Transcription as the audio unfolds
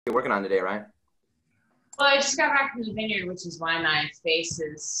you're working on today, right? Well, I just got back from the vineyard, which is why my face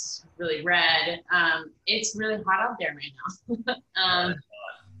is really red. It's really hot out there right now.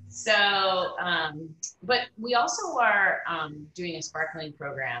 But we also are doing a sparkling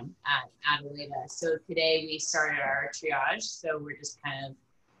program at Adelaida. So today we started our triage. So we're just kind of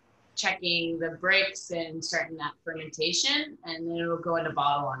checking the bricks and starting that fermentation, and then it'll go in a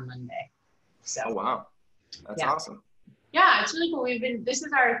bottle on Monday. So. Oh, wow. That's awesome. Yeah, it's really cool. This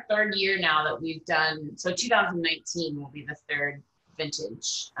is our third year now that we've done, so 2019 will be the third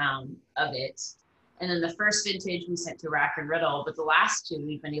vintage of it. And then the first vintage we sent to Rack and Riddle, but the last two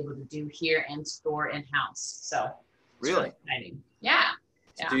we've been able to do here and store in-house. So really exciting. Yeah.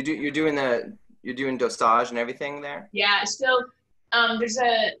 So you're doing dosage and everything there? Yeah, so there's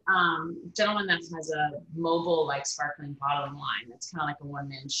a gentleman that has a mobile sparkling bottling line that's kind of like a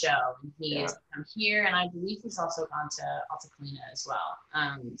one-man show, and he has come here, and I believe he's also gone to Alta Colina as well.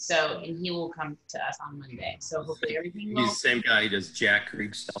 And he will come to us on Monday. So hopefully everything will. He's the same guy. He does Jack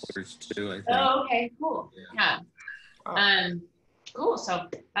Creek cellars too, I think. Oh, okay, cool. Yeah. Wow. Cool. So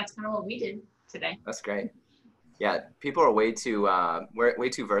that's kind of what we did today. That's great. Yeah, people are way too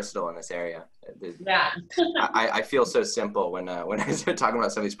versatile in this area. Yeah. I feel so simple when I start talking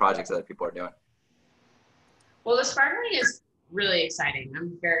about some of these projects that people are doing. Well, the sparkling is really exciting.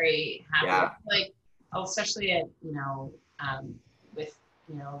 I'm very happy. Especially at with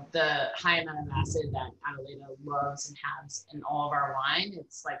the high amount of acid that Adelaida loves and has in all of our wine.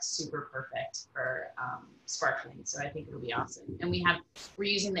 It's super perfect for sparkling. So I think it'll be awesome. And we're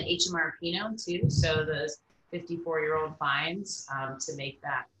using the HMR Pinot too. So those 54-year-old vines to make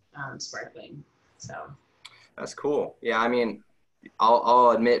that sparkling. So that's cool. Yeah, I mean,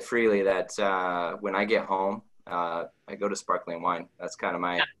 I'll admit freely that when I get home, I go to sparkling wine. That's kind of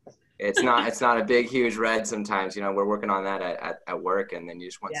my. Yeah. It's not a big, huge red. Sometimes we're working on that at work, and then you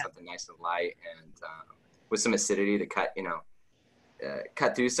just want something nice and light and with some acidity to cut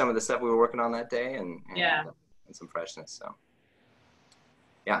through some of the stuff we were working on that day, and some freshness. So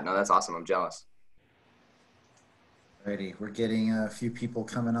yeah, no, that's awesome. I'm jealous. Alrighty, we're getting a few people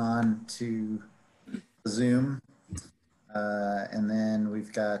coming on to Zoom, and then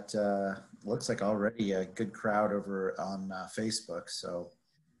we've got looks like already a good crowd over on Facebook. So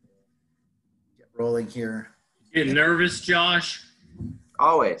get rolling here. Getting nervous, Josh?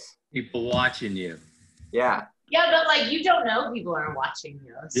 Always. People watching you. Yeah. Yeah, but you don't know people are watching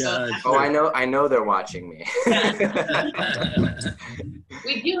you. So I know they're watching me.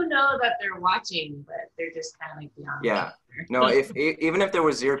 We do know that they're watching, but they're just kind of beyond. Yeah. No, even if there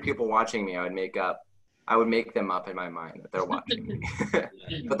were 0 people watching me, I would make them up in my mind that they're watching me.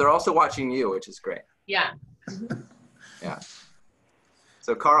 But they're also watching you, which is great. Yeah. Yeah.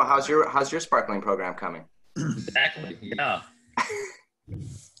 So Carl, how's your sparkling program coming? Exactly. Yeah.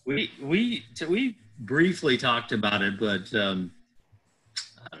 We briefly talked about it, but I don't know.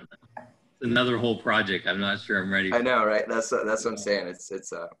 It's another whole project. I'm not sure I'm ready. I know, right? That's what I'm saying. It's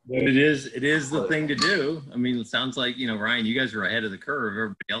But it is the thing to do. I mean, it sounds like Ryan, you guys are ahead of the curve.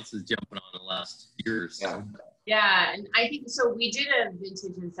 Everybody else is jumping on the last year or so. Yeah, and I think so. We did a vintage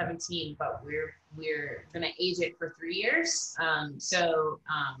in 2017, but we're gonna age it for 3 years. And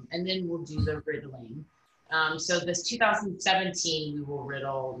then we'll do the riddling. So this 2017 we will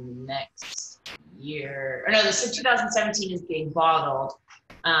riddle next year. Or no, this 2017 is being bottled,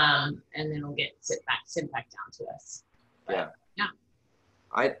 and then it'll get sent back down to us. But, yeah.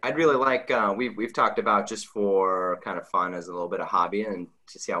 I'd really like we've talked about, just for kind of fun as a little bit of hobby and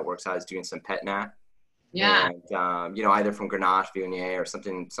to see how it works out, is doing some pet nat. Yeah. And either from Grenache, Viognier, or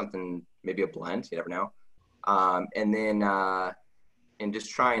something maybe a blend. You never know. And then and just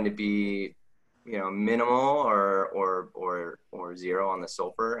trying to be minimal or 0 on the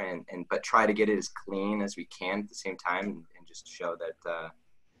sulfur, but try to get it as clean as we can at the same time, and just show that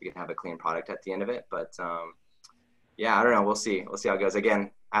we can have a clean product at the end of it. But yeah, I don't know. We'll see how it goes.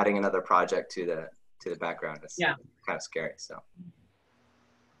 Again, adding another project to the background is kind of scary.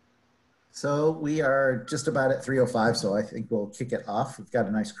 So we are just about at 3:05, so I think we'll kick it off. We've got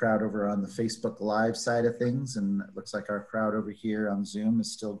a nice crowd over on the Facebook Live side of things, and it looks like our crowd over here on Zoom is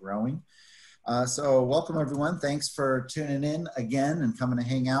still growing. So welcome everyone. Thanks for tuning in again and coming to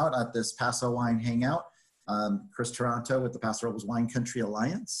hang out at this Paso Wine Hangout. Chris Toronto with the Paso Robles Wine Country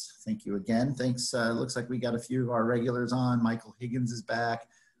Alliance. Thank you again. Thanks. Looks like we got a few of our regulars on. Michael Higgins is back.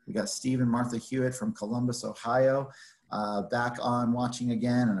 We got Steve and Martha Hewitt from Columbus, Ohio, back on watching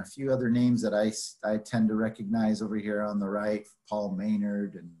again, and a few other names that I tend to recognize over here on the right, Paul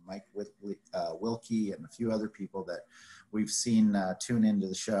Maynard and Mike Wilkie, and a few other people that we've seen tune into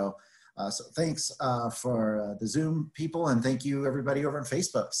the show. So thanks for the Zoom people, and thank you everybody over on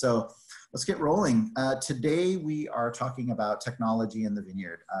Facebook. So let's get rolling. Today we are talking about technology in the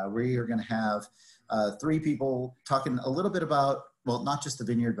vineyard. We are going to have 3 people talking a little bit about, well, not just the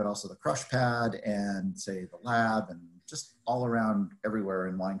vineyard, but also the crush pad and say the lab and just all around everywhere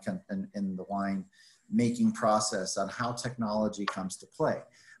in in the wine making process on how technology comes to play.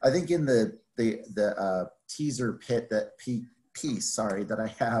 I think in the teaser piece that I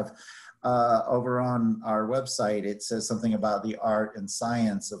have over on our website, it says something about the art and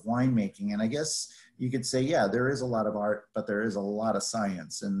science of winemaking. And I guess you could say, yeah, there is a lot of art, but there is a lot of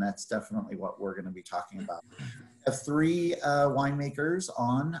science. And that's definitely what we're going to be talking about. We have 3 winemakers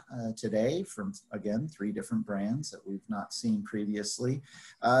on today from, again, 3 different brands that we've not seen previously.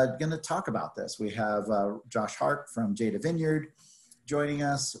 Going to talk about this. We have Josh Harp from Jada Vineyard joining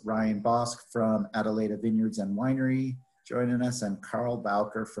us, Ryan Bosc from Adelaida Vineyards and Winery joining us, and Carl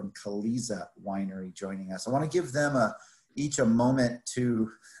Bowker from Caliza Winery joining us. I want to give them each a moment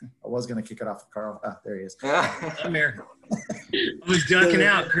to, I was going to kick it off with Carl. Ah, there he is. I'm here. I was ducking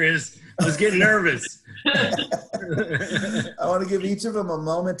out, Chris. I was getting nervous. I want to give each of them a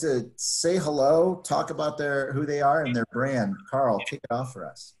moment to say hello, talk about who they are and their brand. Carl, kick it off for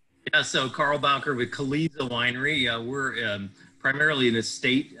us. Yeah, so Carl Bowker with Caliza Winery. We're primarily an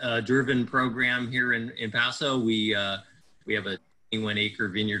estate-driven program here in Paso. We have a 21-acre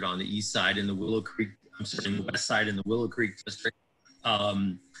vineyard on the east side in the Willow Creek. I'm sorry, in the west side in the Willow Creek district.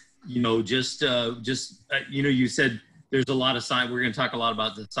 You said there's a lot of science. We're going to talk a lot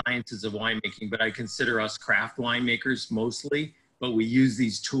about the sciences of winemaking, but I consider us craft winemakers mostly. But we use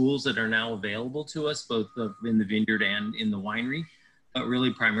these tools that are now available to us, both in the vineyard and in the winery. But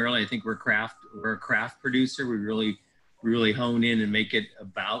really, primarily, I think we're a craft producer. We really hone in and make it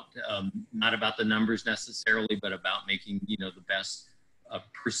about not about the numbers necessarily, but about making the best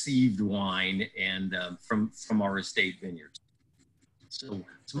perceived wine and from our estate vineyards. So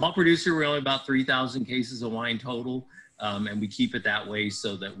small producer, we're only about 3,000 cases of wine total, and we keep it that way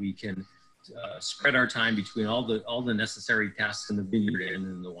so that we can spread our time between all the necessary tasks in the vineyard and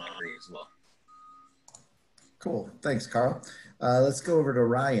in the winery as well. Cool, thanks, Carl. Let's go over to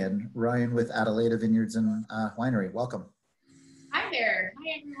Ryan. Ryan with Adelaida Vineyards and Winery. Welcome. Hi there.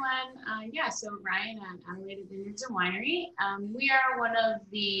 Hi, everyone. So Ryan at Adelaida Vineyards and Winery. We are one of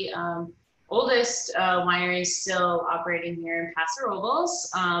the oldest wineries still operating here in Paso Robles.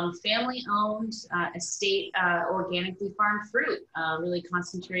 Family-owned estate, organically farmed fruit, really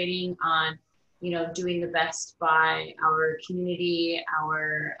concentrating on, doing the best by our community,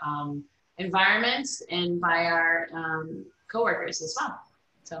 our environment, and by our coworkers as well.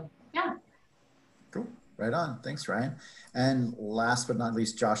 So, yeah. Cool. Right on. Thanks, Ryan. And last but not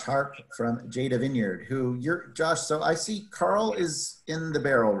least, Josh Harp from Jada Vineyard, Josh, so I see Carl is in the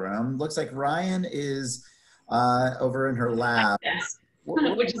barrel room. Looks like Ryan is over in her lab. Yes,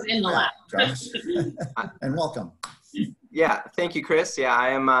 which is in the lab. Josh, and welcome. Yeah, thank you, Chris. Yeah,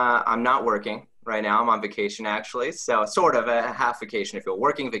 I'm not working right now. I'm on vacation, actually. So sort of a half vacation, if you will,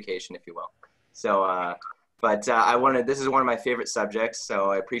 working vacation, if you will. So, this is one of my favorite subjects, so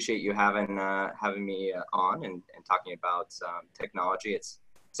I appreciate you having me on and talking about technology. It's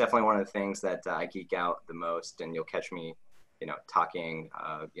definitely one of the things that I geek out the most, and you'll catch me, talking,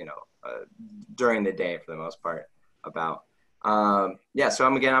 during the day for the most part about. So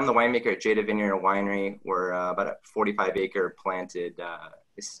I'm the winemaker at Jada Vineyard and Winery. We're about a 45-acre planted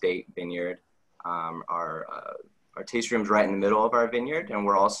estate vineyard. Our taste room's right in the middle of our vineyard, and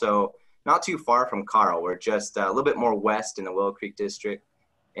we're also not too far from Carl. We're just a little bit more west in the Willow Creek district.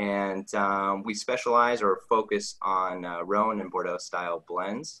 And we specialize or focus on Rhone and Bordeaux style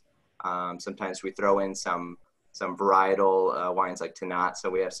blends. Sometimes we throw in some varietal wines like Tannat. So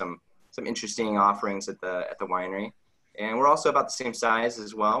we have some interesting offerings at the winery. And we're also about the same size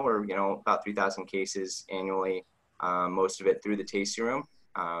as well. We're, about 3,000 cases annually, most of it through the tasting room.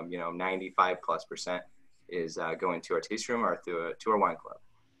 95+% is going to our tasting room or to our wine club.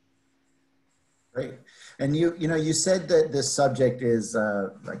 Great. And you said that this subject is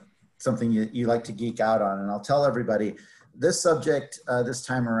like something you like to geek out on, and I'll tell everybody this subject this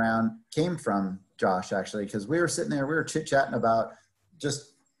time around came from Josh, actually, because we were sitting there, we were chit-chatting about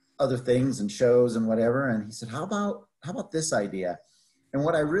just other things and shows and whatever, and he said, how about this idea? And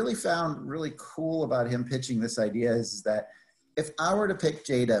what I really found really cool about him pitching this idea is that if I were to pick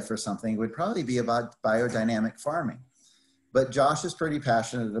Jada for something, it would probably be about biodynamic farming. But Josh is pretty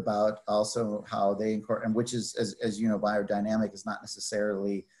passionate about also how they incorporate, and which is, as you know, biodynamic is not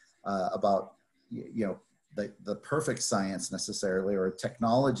necessarily about, the perfect science necessarily, or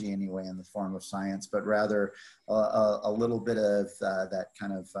technology anyway in the form of science, but rather a little bit of that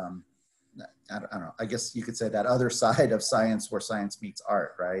kind of I don't know, I guess you could say that other side of science where science meets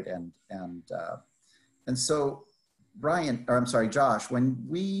art, right? And so Brian, or I'm sorry, Josh, when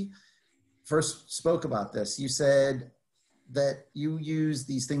we first spoke about this, you said that you use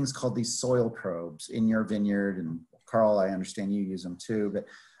these things called these soil probes in your vineyard, and Carl, I understand you use them too, but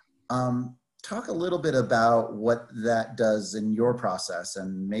talk a little bit about what that does in your process,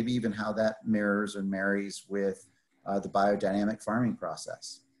 and maybe even how that mirrors and marries with the biodynamic farming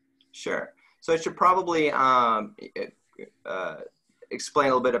process. Sure. So I should probably explain a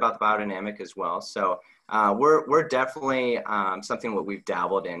little bit about the biodynamic as well. So we're definitely something what we've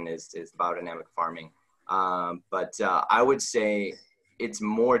dabbled in is biodynamic farming. But I would say it's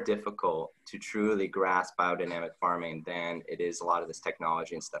more difficult to truly grasp biodynamic farming than it is a lot of this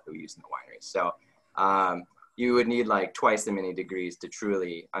technology and stuff that we use in the winery. So you would need like twice the many degrees to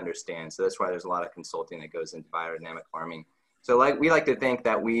truly understand. So that's why there's a lot of consulting that goes into biodynamic farming. So we like to think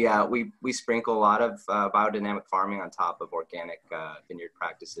that we sprinkle a lot of biodynamic farming on top of organic vineyard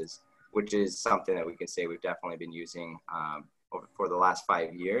practices, which is something that we can say we've definitely been using for the last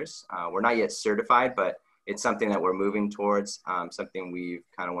 5 years. We're not yet certified, but it's something that we're moving towards, something we've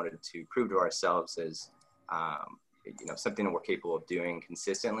kind of wanted to prove to ourselves as something that we're capable of doing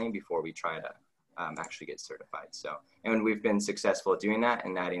consistently before we try to actually get certified. So, and we've been successful at doing that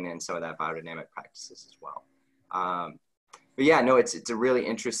and adding in some of that biodynamic practices as well. But yeah, no, it's a really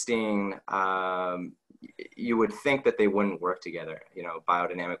interesting, you would think that they wouldn't work together,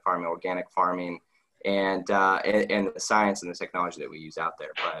 biodynamic farming, organic farming, and the science and the technology that we use out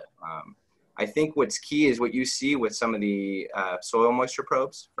there. But I think what's key is what you see with some of the soil moisture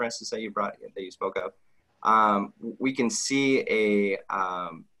probes, for instance, that you spoke of. We can see a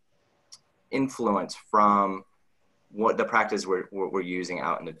influence from what the practice we're using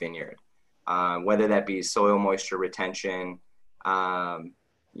out in the vineyard. Whether that be soil moisture retention, I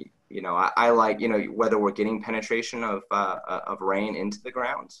like, whether we're getting penetration of rain into the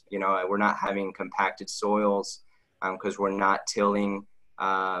ground, we're not having compacted soils because we're not tilling,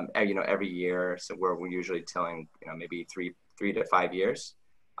 every year. So we're usually tilling, maybe three to 5 years.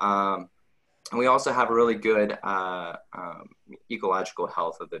 And we also have a really good ecological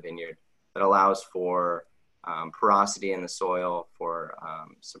health of the vineyard that allows for porosity in the soil, for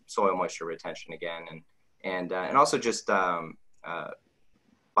some soil moisture retention again, and also just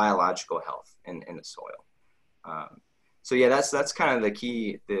biological health in the soil. So yeah, that's kind of the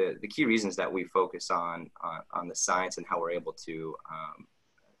key reasons that we focus on the science and how we're able to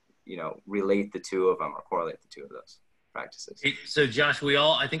relate the two of them or correlate the two of those practices. Hey, so Josh,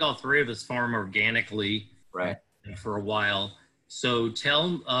 I think all three of us farm organically, right, for a while. So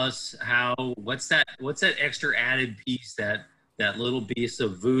tell us what's that extra added piece, that little piece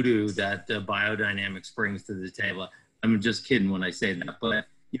of voodoo that biodynamics brings to the table? I'm just kidding when I say that, but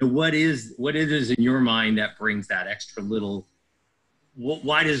what it is in your mind that brings that extra little,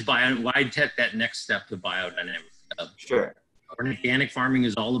 why take that next step to biodynamics? Sure. Organic farming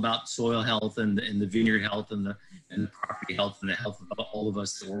is all about soil health and the vineyard health and the property health and the health of all of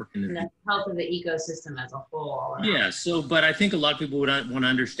us that work in the health of the ecosystem as a whole. Yeah. So, but I think a lot of people would want to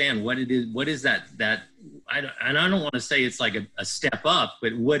understand what it is. What is that? I don't want to say it's like a step up,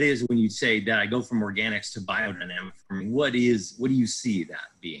 but what is when you say that I go from organics to biodynamic farming? What do you see that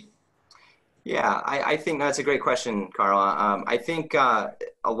being? Yeah, I think that's a great question, Carl. I think a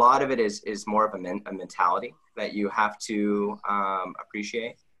lot of it is more of a mentality that you have to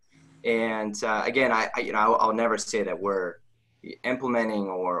appreciate. And again, I'll never say that we're implementing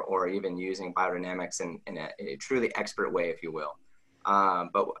or even using biodynamics in a truly expert way, if you will.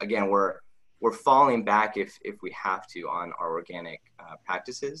 But again, we're falling back if we have to on our organic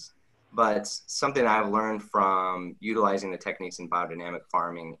practices. But something I've learned from utilizing the techniques in biodynamic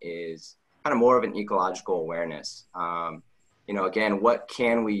farming is kind of more of an ecological awareness. Again, what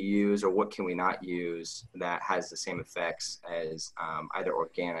can we use or what can we not use that has the same effects as either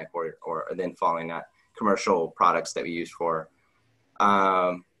organic or then following that commercial products that we use for,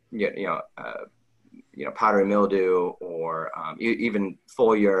 powdery mildew or even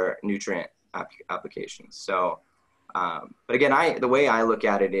foliar nutrient applications. So, but again, the way I look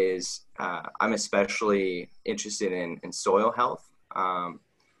at it is I'm especially interested in soil health.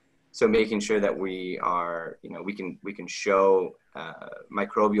 So making sure that we are, we can show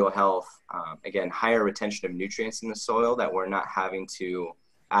microbial health, again, higher retention of nutrients in the soil that we're not having to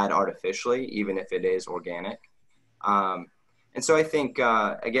add artificially, even if it is organic. And so I think,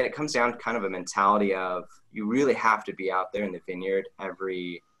 again, it comes down to kind of a mentality of you really have to be out there in the vineyard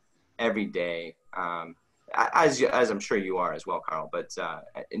every day, as I'm sure you are as well, Carl, but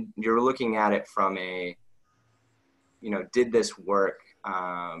you're looking at it from did this work?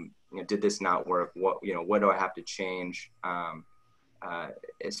 did this not work? What do I have to change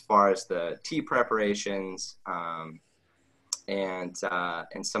as far as the tea preparations and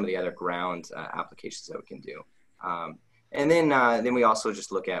some of the other ground applications that we can do. And then we also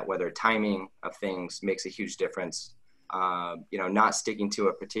just look at whether timing of things makes a huge difference. Not sticking to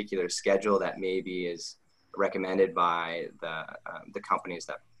a particular schedule that maybe is recommended by the companies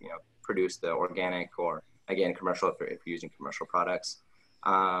that produce the organic or, again, commercial if you're using commercial products,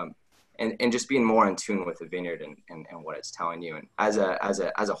 and just being more in tune with the vineyard and what it's telling you, and as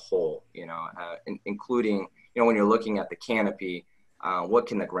a whole, including when you're looking at the canopy, what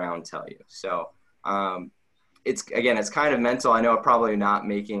can the ground tell you? So it's kind of mental. I know I'm probably not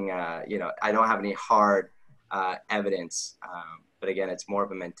making I don't have any hard evidence, but again, it's more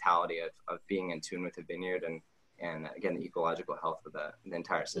of a mentality of being in tune with the vineyard and again, the ecological health of the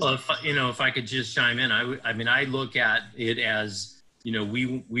entire system. Well, if I could just chime in, I look at it as,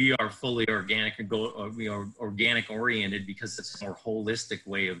 we are fully organic and we are organic oriented because it's a more holistic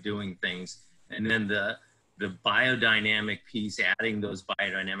way of doing things. And then the biodynamic piece, adding those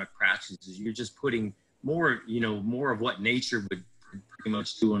biodynamic practices, you're just putting more of what nature would pretty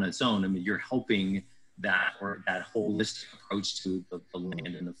much do on its own. I mean, you're helping that holistic approach to the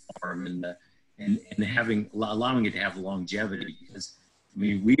land and the farm and allowing it to have longevity. Because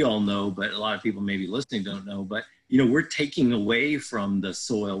we all know, but a lot of people maybe listening don't know, but we're taking away from the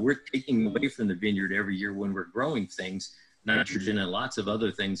soil, we're taking away from the vineyard every year when we're growing things, nitrogen and lots of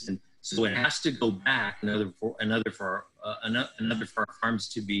other things. And so it has to go back for our farms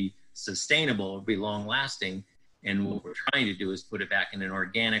to be sustainable, be long lasting. And what we're trying to do is put it back in an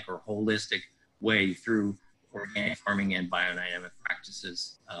organic or holistic way through organic farming and biodynamic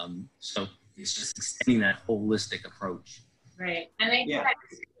practices. So it's just extending that holistic approach. Right. And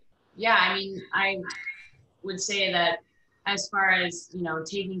I would say that as far as,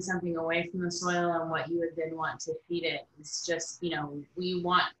 taking something away from the soil and what you would then want to feed it, it's just, we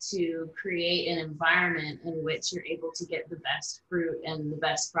want to create an environment in which you're able to get the best fruit and the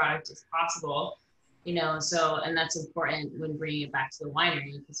best product as possible, and that's important when bringing it back to the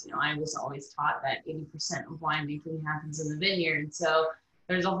winery, because, I was always taught that 80% of winemaking happens in the vineyard. So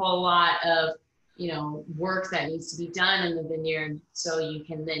there's a whole lot of, work that needs to be done in the vineyard so you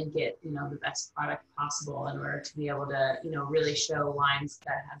can then get, the best product possible in order to be able to, really show wines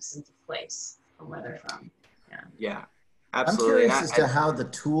that have sense of place from where they're from. Yeah, absolutely. I'm curious as to how the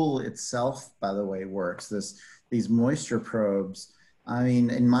tool itself, by the way, works. These moisture probes. I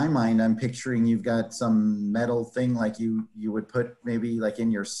mean, in my mind, I'm picturing you've got some metal thing like you would put maybe like in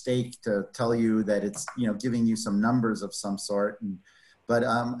your steak to tell you that it's, giving you some numbers of some sort. But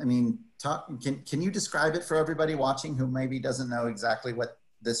can you describe it for everybody watching who maybe doesn't know exactly what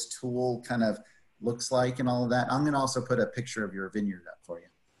this tool kind of looks like and all of that? I'm going to also put a picture of your vineyard up for you.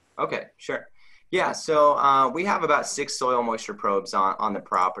 Okay, sure. Yeah, so we have about 6 soil moisture probes on the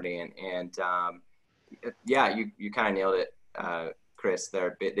property, and you kind of nailed it, Chris.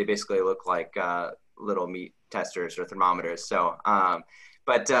 They basically look like little meat testers or thermometers. So.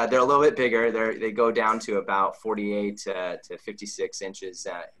 But they're a little bit bigger. They go down to about 48 to 56 inches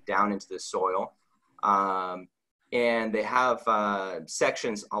down into the soil. And they have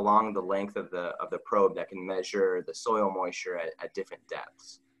sections along the length of the probe that can measure the soil moisture at different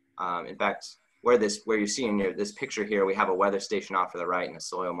depths. In fact, where you're seeing this picture here, we have a weather station off to the right and a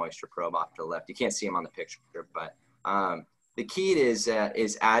soil moisture probe off to the left. You can't see them on the picture, but the key is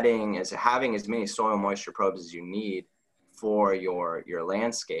having as many soil moisture probes as you need for your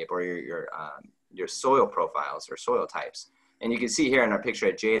landscape or your soil profiles or soil types. And you can see here in our picture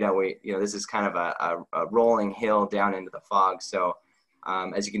at Jada, this is kind of a rolling hill down into the fog. So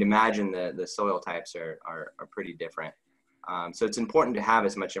as you can imagine, the soil types are pretty different. So it's important to have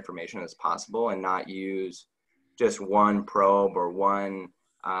as much information as possible and not use just one probe or one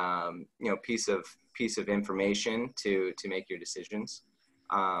piece of information to make your decisions.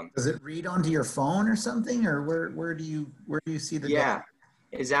 Does it read onto your phone or something, or where do you see the data?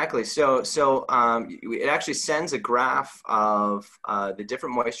 Exactly. So it actually sends a graph of the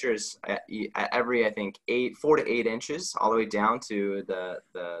different moistures at every, I think, 4 to 8 inches, all the way down to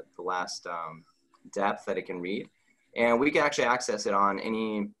the last depth that it can read, and we can actually access it on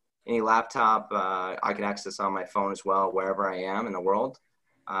any laptop. I can access on my phone as well, wherever I am in the world,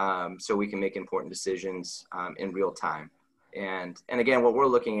 so we can make important decisions in real time. And again, what we're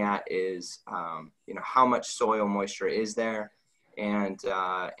looking at is, how much soil moisture is there, and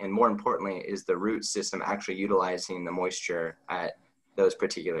more importantly, is the root system actually utilizing the moisture at those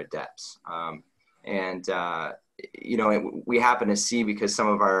particular depths. We happen to see, because some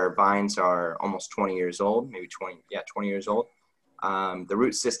of our vines are almost 20 years old, maybe 20 years old. the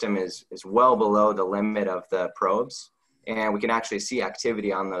root system is well below the limit of the probes. And we can actually see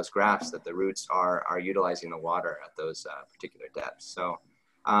activity on those graphs that the roots are utilizing the water at those particular depths. So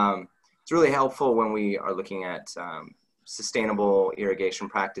it's really helpful when we are looking at sustainable irrigation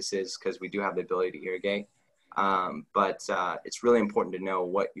practices, because we do have the ability to irrigate. But it's really important to know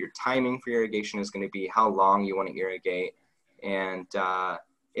what your timing for irrigation is going to be, how long you want to irrigate, and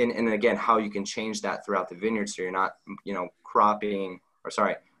again, how you can change that throughout the vineyard, so you're not,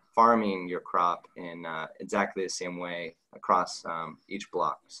 farming your crop in exactly the same way across each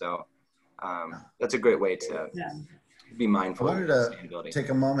block. So that's a great way to be mindful. I wanted to take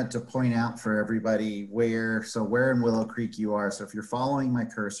a moment to point out for everybody where in Willow Creek you are. So if you're following my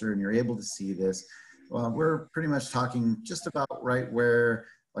cursor and you're able to see this, well, we're pretty much talking just about right where,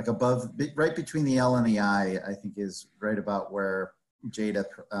 like above, right between the L and the I think is right about where Jada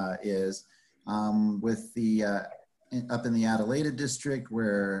is, with the up in the Adelaida district,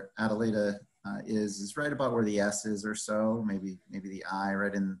 where Adelaida is right about where the S is or so, maybe the I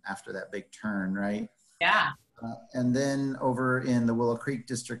right in after that big turn, right? Yeah. And then over in the Willow Creek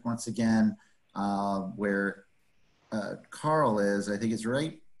district, once again, where Carl is, I think it's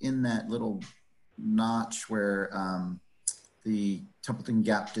right in that little notch where the Templeton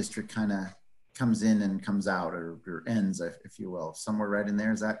Gap district kind of comes in and comes out, or ends, if you will, somewhere right in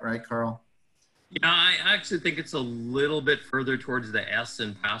there. Is that right, Carl? Yeah, I actually think it's a little bit further towards the S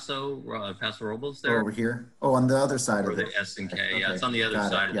in Paso Robles there. Oh, over here? Oh, on the other side of the S and K. Okay. Yeah, it's on the other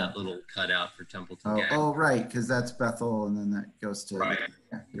side of that little cutout for Templeton Gap. Oh, right, because that's Bethel, and then that goes to... Right.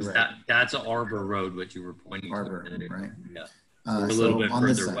 Yeah, you're right. That's Arbor Road, what you were pointing Arbor, to. right. Yeah. So a little bit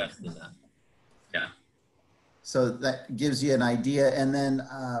further west than that. Yeah. So that gives you an idea. And then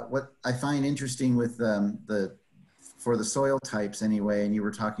what I find interesting with for the soil types anyway, and you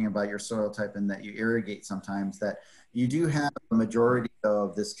were talking about your soil type and that you irrigate sometimes, that you do have a majority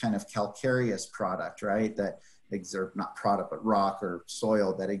of this kind of calcareous product, right? That exert, not product, but rock or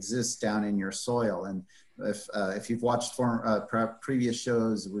soil that exists down in your soil. And if you've watched previous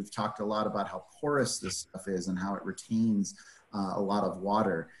shows, we've talked a lot about how porous this stuff is and how it retains a lot of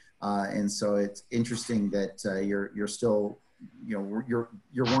water. And so it's interesting that you're still, you're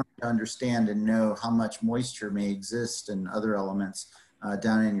wanting to understand and know how much moisture may exist and other elements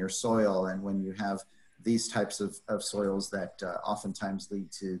down in your soil. And when you have these types of soils that oftentimes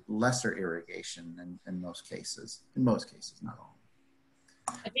lead to lesser irrigation in most cases, not all.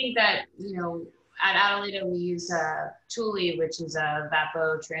 I think that, at Adelaida, we use Thule, which is a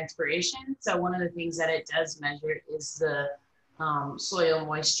evapotranspiration. So one of the things that it does measure is the soil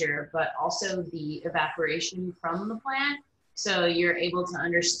moisture, but also the evaporation from the plant. So you're able to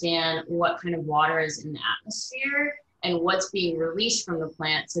understand what kind of water is in the atmosphere and what's being released from the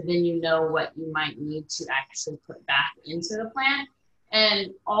plant. So then you know what you might need to actually put back into the plant.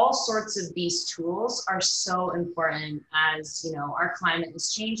 And all sorts of these tools are so important as, our climate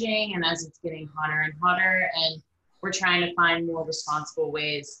is changing and as it's getting hotter and hotter, and we're trying to find more responsible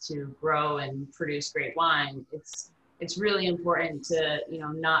ways to grow and produce great wine. It's really important to,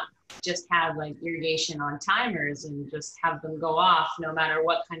 not just have like irrigation on timers and just have them go off no matter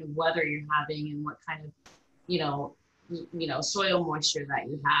what kind of weather you're having and what kind of, soil moisture that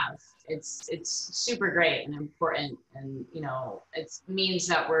you have. It's super great and important. And, it means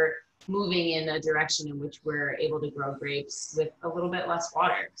that we're moving in a direction in which we're able to grow grapes with a little bit less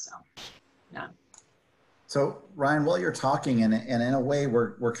water. So, yeah. So Ryan, while you're talking, and in a way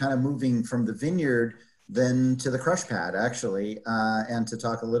we're kind of moving from the vineyard then to the crush pad, actually, and to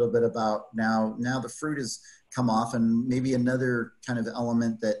talk a little bit about now the fruit has come off, and maybe another kind of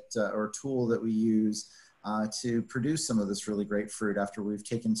element that or tool that we use to produce some of this really great fruit after we've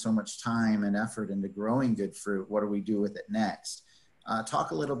taken so much time and effort into growing good fruit. What do we do with it next?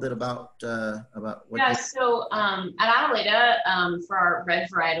 Talk a little bit about what. Yeah, so at Adelaida, for our red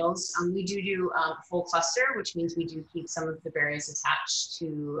varietals, we do full cluster, which means we do keep some of the berries attached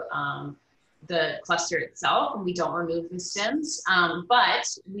to the cluster itself, and we don't remove the stems, but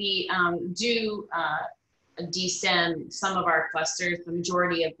we do destem some of our clusters, the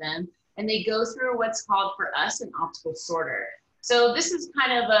majority of them, and they go through what's called for us an optical sorter. So this is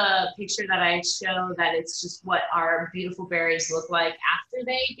kind of a picture that I show that it's just what our beautiful berries look like after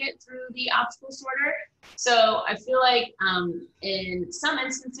they get through the optical sorter. So I feel like in some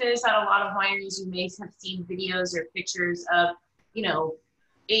instances at a lot of wineries, you may have seen videos or pictures of,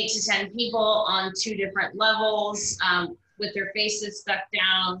 8 to 10 people on 2 different levels with their faces stuck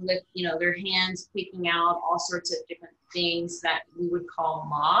down, with their hands picking out all sorts of different things that we would call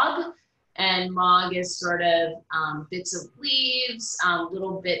mog. And mog is sort of bits of leaves,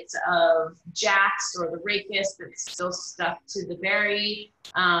 little bits of jacks or the rachis that's still stuck to the berry,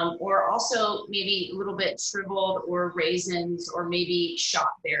 or also maybe a little bit shriveled, or raisins, or maybe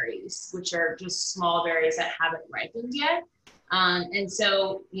shot berries, which are just small berries that haven't ripened yet. And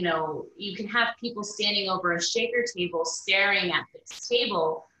so, you know, you can have people standing over a shaker table staring at this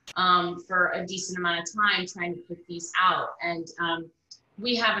table for a decent amount of time trying to pick these out. And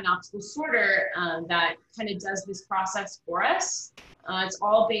we have an optical sorter that kind of does this process for us. It's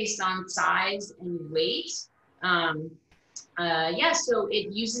all based on size and weight. Yeah, so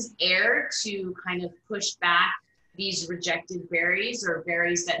it uses air to kind of push back these rejected berries, or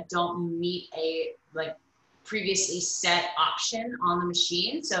berries that don't meet a like previously set option on the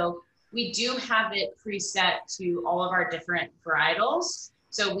machine. So we do have it preset to all of our different varietals.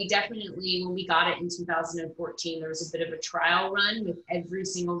 So we definitely, when we got it in 2014, there was a bit of a trial run with every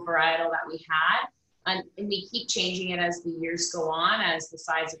single varietal that we had. And we keep changing it as the years go on, as the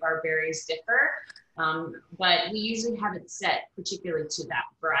size of our berries differ. But we usually have it set particularly to that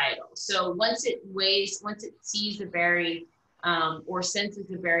varietal. So once it sees a berry or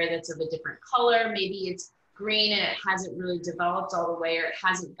senses a berry that's of a different color, maybe it's green and it hasn't really developed all the way, or it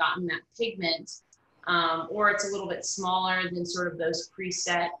hasn't gotten that pigment, or it's a little bit smaller than sort of those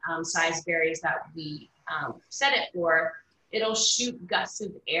preset size berries that we set it for, it'll shoot gusts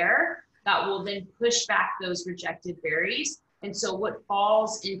of air that will then push back those rejected berries. And so what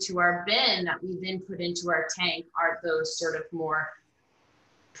falls into our bin that we then put into our tank are those sort of more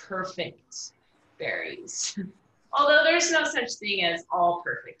perfect berries. Although there's no such thing as all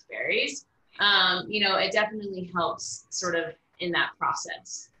perfect berries, you know, it definitely helps sort of in that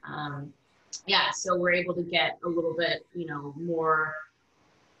process. Yeah, so we're able to get a little bit, you know, more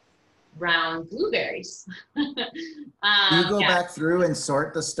round blueberries. Do you go back through and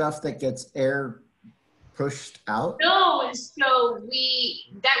sort the stuff that gets air pushed out? No, so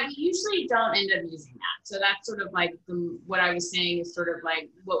we usually don't end up using that. So that's sort of like what I was saying is sort of like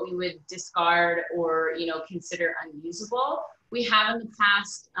what we would discard or, you know, consider unusable. We have in the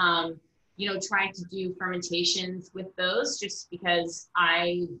past, you know, tried to do fermentations with those just because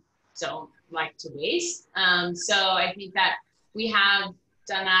I don't like to waste. So I think that we have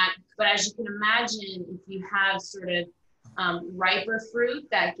done that. But as you can imagine, if you have sort of riper fruit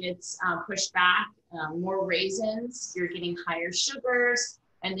that gets pushed back, more raisins, you're getting higher sugars,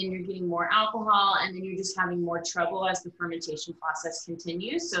 and then you're getting more alcohol, and then you're just having more trouble as the fermentation process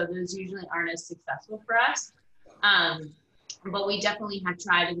continues. So those usually aren't as successful for us. But we definitely have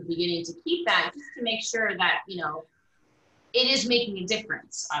tried at the beginning to keep that just to make sure that, you know, it is making a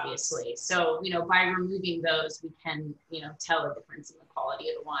difference, obviously. So, you know, by removing those, we can, you know, tell a difference in the quality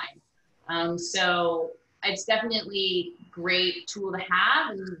of the wine. So it's definitely a great tool to have.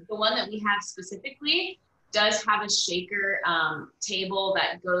 And the one that we have specifically does have a shaker table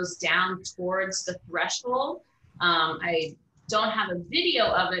that goes down towards the threshold. I don't have a video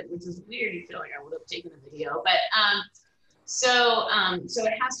of it, which is weird. You feel like I would have taken a video, but so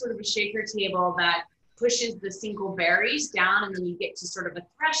it has sort of a shaker table that pushes the single berries down, and then you get to sort of a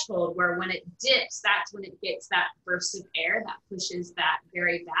threshold where when it dips, that's when it gets that burst of air that pushes that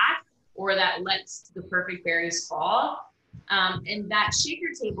berry back, or that lets the perfect berries fall. And that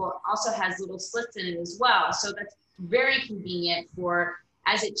shaker table also has little slits in it as well. So that's very convenient for,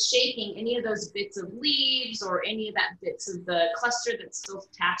 as it's shaking, any of those bits of leaves or any of that bits of the cluster that's still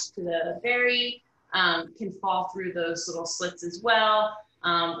attached to the berry can fall through those little slits as well.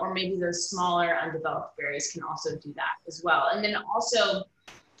 Or maybe those smaller undeveloped berries can also do that as well. And then also,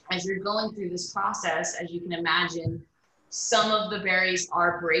 as you're going through this process, as you can imagine, some of the berries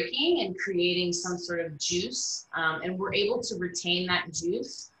are breaking and creating some sort of juice, and we're able to retain that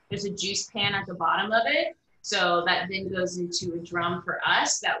juice. There's a juice pan at the bottom of it, so that then goes into a drum for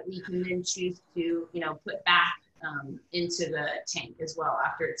us that we can then choose to, you know, put back into the tank as well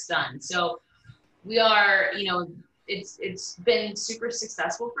after it's done. So we are, you know, it's been super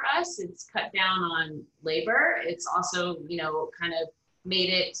successful for us. It's cut down on labor. It's also, you know, kind of made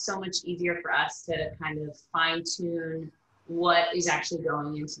it so much easier for us to kind of fine tune what is actually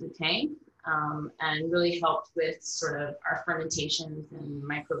going into the tank, and really helped with sort of our fermentations and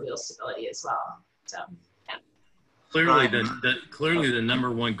microbial stability as well. So, yeah. Clearly, the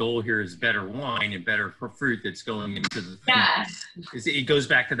number one goal here is better wine and better fruit that's going into the thing. Yeah. It goes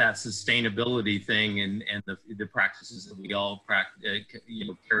back to that sustainability thing and the practices that we all you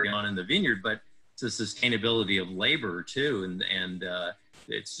know, carry on in the vineyard, but it's the sustainability of labor too, and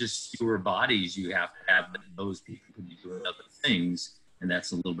it's just fewer bodies you have to have that those people could be doing other things, and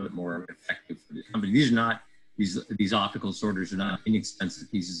that's a little bit more effective for the company. These are not these optical sorters are not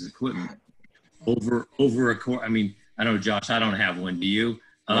inexpensive pieces of equipment. over a course. I mean, I know, Josh, I don't have one. Do you?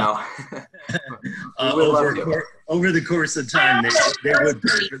 No. Over the course of time, they would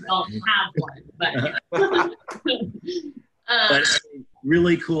don't have one, but but I mean,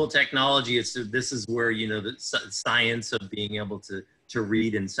 really cool technology. This is where, you know, the science of being able to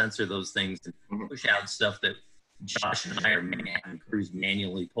read and censor those things and push out stuff that Josh and I are having crews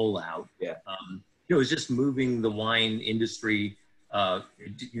manually pull out. Yeah. You know, it's just moving the wine industry to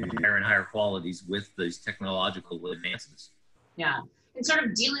higher and higher qualities with these technological advances. Yeah, and sort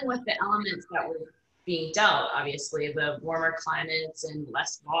of dealing with the elements that were being dealt. Obviously, the warmer climates and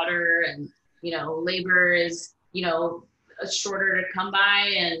less water, and you know, labor is, you know, shorter to come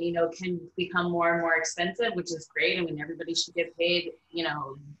by, and you know, can become more and more expensive, which is great. I mean, everybody should get paid, you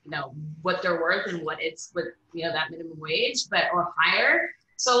know what they're worth and what you know, that minimum wage, but or higher.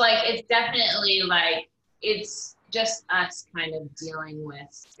 So like, it's definitely like, it's just us kind of dealing with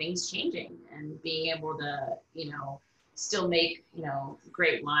things changing and being able to, you know, still make, you know,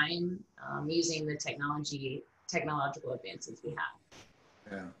 great wine using the technological advances we have.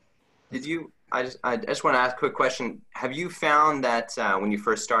 Yeah. Did you, I just want to ask a quick question. Have you found that when you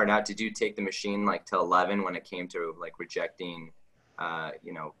first started out, did you take the machine like to 11 when it came to like rejecting,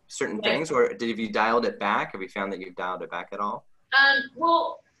 you know, certain things, or have you dialed it back? Have you found that you've dialed it back at all?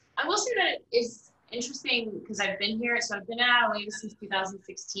 Well, I will say that it's interesting because I've been here. So I've been at Adelaida since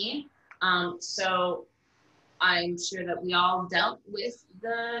 2016. So I'm sure that we all dealt with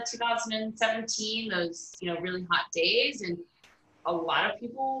the 2017, those, you know, really hot days, and a lot of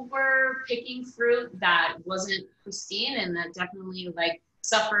people were picking fruit that wasn't pristine, and that definitely like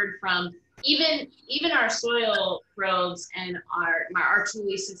suffered from even our soil probes and our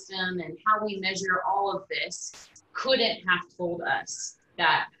Thule system and how we measure all of this couldn't have told us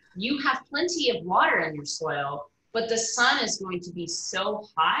that you have plenty of water in your soil, but the sun is going to be so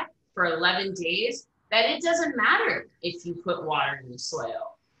hot for 11 days that it doesn't matter if you put water in the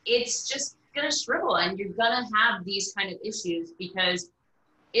soil. It's just gonna shrivel, and you're gonna have these kind of issues because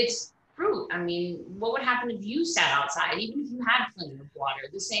it's fruit. I mean, what would happen if you sat outside, even if you had plenty of water?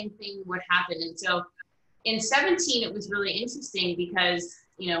 The same thing would happen. And so in 17, it was really interesting because,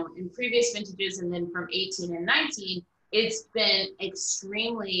 you know, in previous vintages and then from 18 and 19, it's been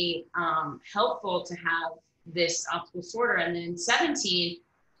extremely helpful to have this optical sorter. And then in 17,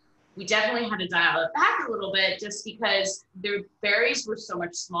 we definitely had to dial it back a little bit just because their berries were so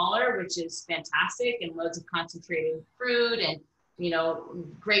much smaller, which is fantastic, and loads of concentrated fruit and, you know,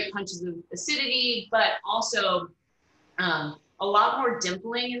 great punches of acidity, but also a lot more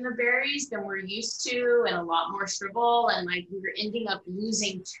dimpling in the berries than we're used to, and a lot more shrivel. And like, we were ending up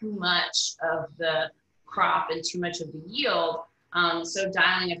losing too much of the crop and too much of the yield. So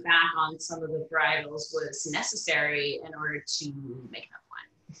dialing it back on some of the varietals was necessary in order to make enough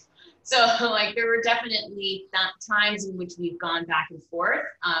wine. So like, there were definitely times in which we've gone back and forth.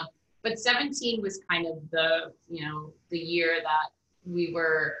 But 17 was kind of the, you know, the year that we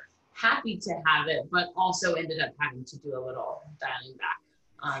were happy to have it, but also ended up having to do a little dialing back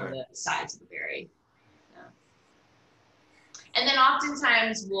on the sides of the berry. Yeah. And then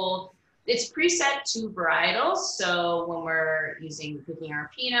oftentimes it's preset to varietals. So when we're picking our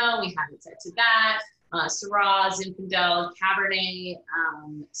Pinot, we have it set to that. Syrah, Zinfandel, Cabernet.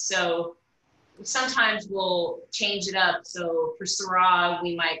 So sometimes we'll change it up. So for Syrah,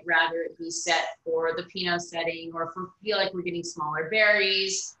 we might rather it be set for the Pinot setting, or if we feel like we're getting smaller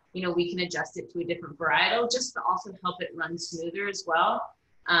berries, you know, we can adjust it to a different varietal just to also help it run smoother as well.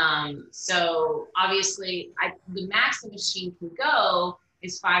 So obviously the max the machine can go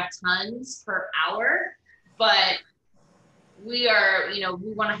is 5 tons per hour, but we are, you know,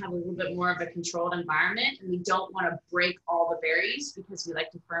 we want to have a little bit more of a controlled environment, and we don't want to break all the berries because we like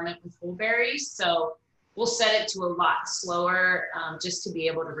to ferment with whole berries. So we'll set it to a lot slower just to be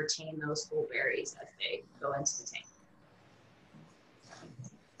able to retain those whole berries as they go into the tank.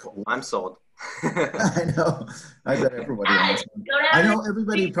 Cool. I'm sold. I know. I bet everybody wants one. I know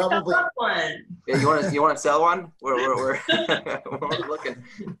everybody probably. Yeah, you want to sell one? We're looking.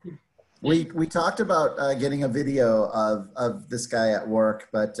 We talked about getting a video of this guy at work,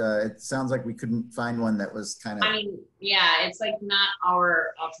 but it sounds like we couldn't find one that was kind of. I mean, yeah, it's like not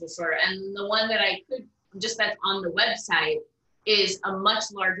our optical sorter, and the one that I could that's on the website is a much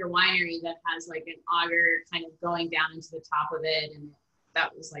larger winery that has like an auger kind of going down into the top of it, and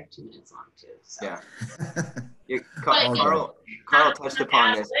that was like 2 minutes long too. So. Yeah. Carl touched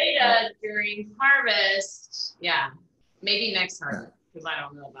upon this. Adelaida during harvest, yeah, maybe next harvest, because I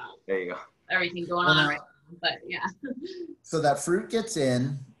don't know about everything going on right now, but yeah. So that fruit gets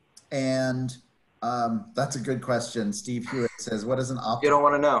in, and that's a good question. Steve Hewitt says, what does an optical you don't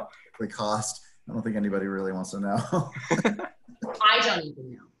want to know cost? I don't think anybody really wants to know. I don't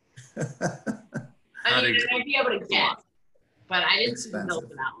even know. I mean, I might be able to guess, but I didn't see the bill for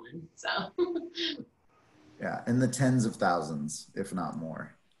that one. So. Yeah, in the tens of thousands, if not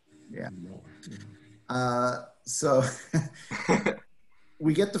more. Yeah. So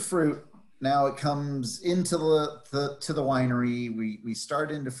we get the fruit. Now it comes into to the winery. We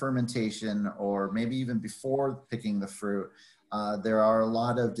start into fermentation, or maybe even before picking the fruit. There are a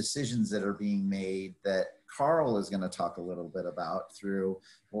lot of decisions that are being made that Carl is going to talk a little bit about through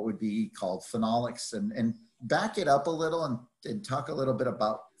what would be called phenolics, and back it up a little and talk a little bit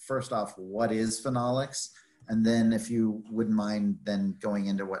about, first off, what is phenolics, and then if you wouldn't mind then going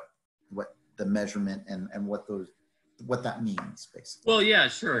into what the measurement and what that means, basically. Well, yeah,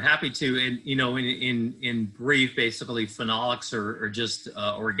 sure, happy to. And you know, in brief, basically, phenolics are just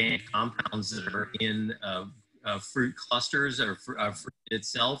organic compounds that are in fruit clusters or fruit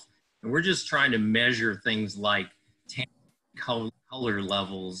itself, and we're just trying to measure things like tannin color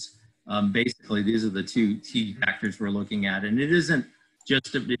levels. Basically, these are the two key factors we're looking at, and it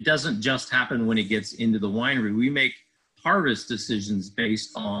doesn't just happen when it gets into the winery. We make harvest decisions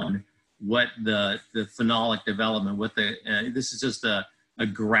based on what the phenolic development, this is just a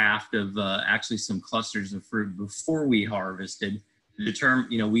graph of actually some clusters of fruit before we harvested to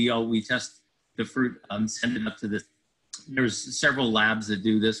determine, you know, we test the fruit, send it up to this. There's several labs that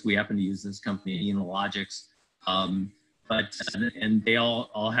do this. We happen to use this company, Enologics, and they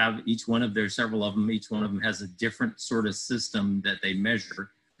all have, there's several of them, each one of them has a different sort of system that they measure.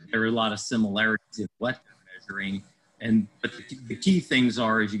 There are a lot of similarities in what they're measuring. But the key things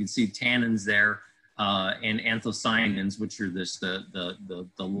are, as you can see, tannins there, and anthocyanins, which are the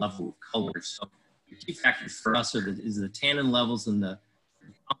level of color. So the key factors for us is the tannin levels and the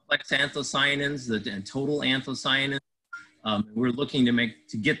complex anthocyanins, and total anthocyanins. We're looking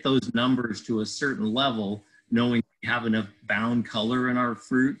to get those numbers to a certain level, knowing we have enough bound color in our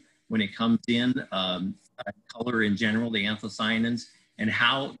fruit when it comes in, color in general, the anthocyanins, and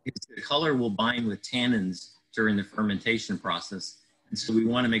how the color will bind with tannins during the fermentation process. And so we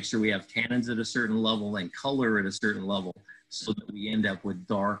want to make sure we have tannins at a certain level and color at a certain level, so that we end up with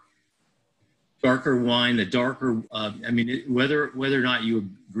darker wine. The darker, whether or not you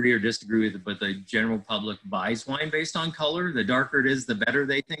agree or disagree with it, but the general public buys wine based on color. The darker it is, the better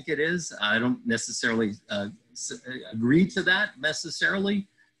they think it is. I don't necessarily agree to that necessarily,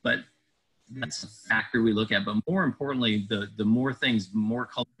 but that's a factor we look at. But more importantly, the more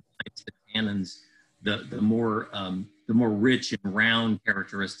color tannins, the more rich and round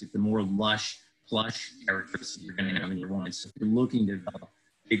characteristic, the more lush, plush characteristics you're going to have in your wine. So if you're looking to develop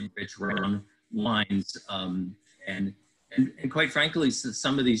big, rich, round wines, and quite frankly,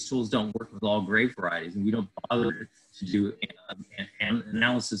 some of these tools don't work with all grape varieties, and we don't bother to do an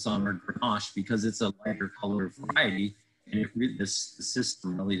analysis on our Grenache because it's a lighter color variety, and the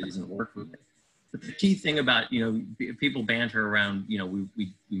system really doesn't work with it. But the key thing about, people banter around,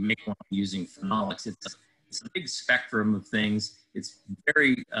 we make one using phenolics. It's a big spectrum of things. It's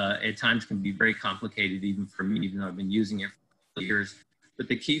very, at times can be very complicated even for me, even though I've been using it for years. But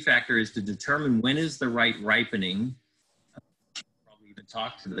the key factor is to determine when is the right ripening. Probably even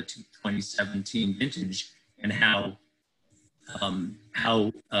talk to the 2017 vintage and how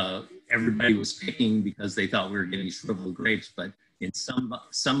everybody was picking because they thought we were getting shriveled grapes, but in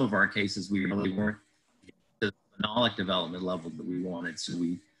some of our cases, we really weren't at the phenolic development level that we wanted. So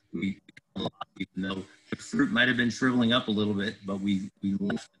we even though the fruit might have been shriveling up a little bit, but we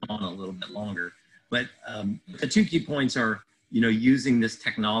left it on a little bit longer. But the two key points are, using this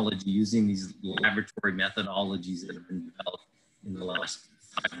technology, using these laboratory methodologies that have been developed in the last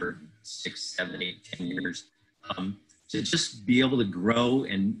 5 or 6, 7, 8, 10 years, to just be able to grow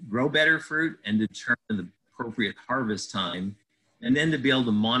better fruit and determine the appropriate harvest time, and then to be able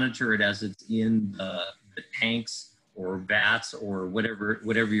to monitor it as it's in the tanks or vats or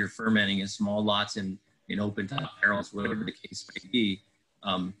whatever you're fermenting in small lots in open top barrels, whatever the case may be,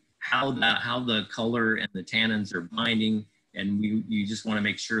 how the color and the tannins are binding, and you just want to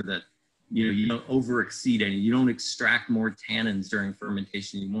make sure that you don't over exceed any. You don't extract more tannins during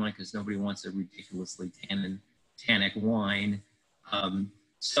fermentation than you want, because nobody wants a ridiculously tannic wine.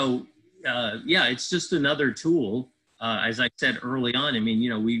 It's just another tool. As I said early on,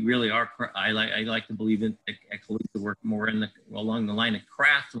 we really are. I like to believe at Caliza work more along the line of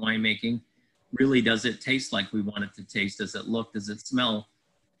craft winemaking. Really, does it taste like we want it to taste? Does it look? Does it smell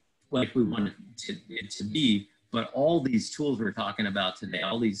like we want it to be? But all these tools we're talking about today,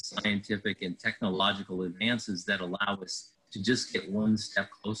 all these scientific and technological advances that allow us to just get one step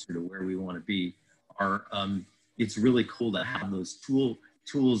closer to where we want to be, are. It's really cool to have those tools.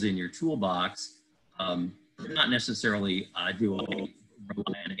 tools in your toolbox, but not necessarily do I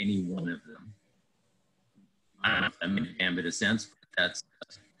rely on any one of them. I don't know if that made a bit of sense, but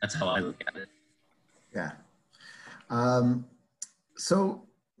that's how I look at it. Yeah. So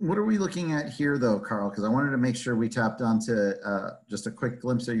what are we looking at here though, Carl? Because I wanted to make sure we tapped onto just a quick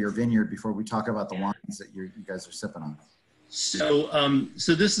glimpse of your vineyard before we talk about the wines that you guys are sipping on. So,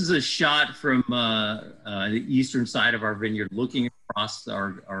 so this is a shot from the eastern side of our vineyard, looking across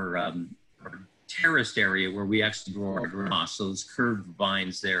our terraced area where we actually grow our Grenache. So those curved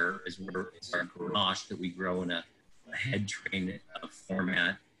vines there is our Grenache that we grow in a head train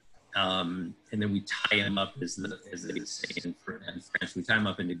format. And then we tie them up, as they say in French, we tie them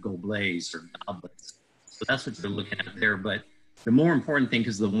up into gobelets or goblets. So that's what you're looking at there. But the more important thing,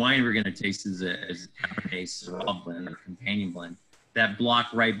 because the wine we're going to taste is a Cabernet Syrah blend or companion blend. That block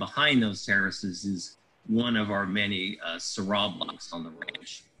right behind those terraces is one of our many Syrah blocks on the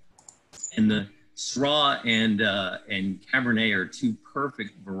ranch. And the Syrah and Cabernet are two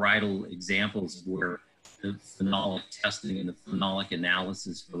perfect varietal examples where the phenolic testing and the phenolic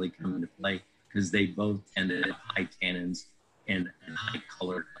analysis really come into play, because they both tend to have high tannins and high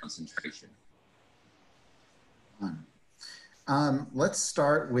color concentration. Let's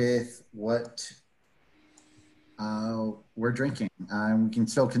start with what we're drinking. We can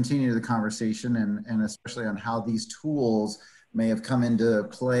still continue the conversation and especially on how these tools may have come into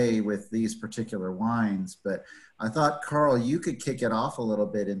play with these particular wines. But I thought, Carl, you could kick it off a little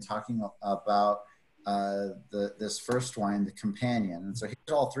bit in talking about this first wine, the Companion. And so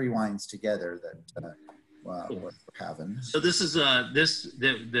here's all three wines together that we're having. So this is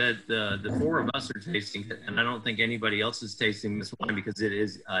the four of us are tasting it, and I don't think anybody else is tasting this wine because it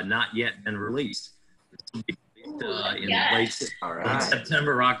is not yet been released. In late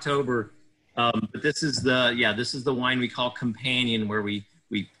September, October. But this is the wine we call Companion, where we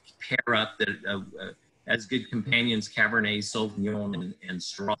pair up as good companions Cabernet Sauvignon and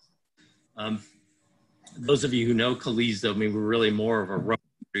Syrah. Those of you who know Caliza, I mean, we're really more of a Rhone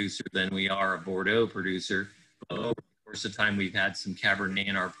producer than we are a Bordeaux producer. But over the course of time, we've had some Cabernet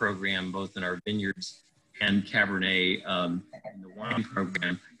in our program, both in our vineyards and Cabernet in the wine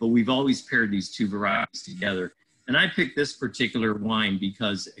program. But we've always paired these two varieties together. And I picked this particular wine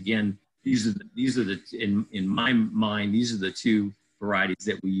because, again, these are the in my mind, these are the two varieties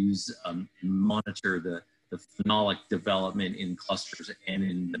that we use and monitor the phenolic development in clusters and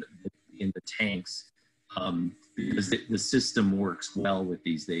in the tanks. Because the system works well with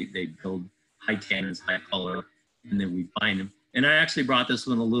these. They build high tannins, high color, and then we bind them. And I actually brought this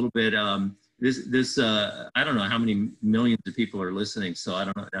one a little bit. I don't know how many millions of people are listening, so I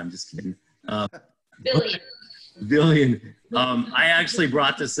don't know. I'm just kidding. Billion. I actually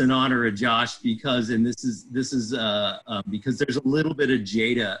brought this in honor of Josh because because there's a little bit of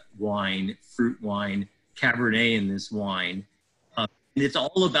Jada wine, fruit wine, Cabernet in this wine. It's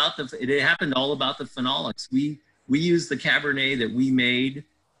all about it happened all about the phenolics. We use the Cabernet that we made,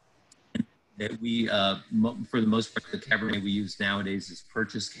 that we, for the most part, the Cabernet we use nowadays is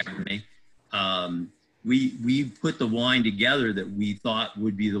purchased Cabernet. We put the wine together that we thought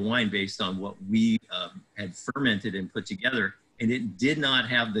would be the wine based on what we had fermented and put together. And it did not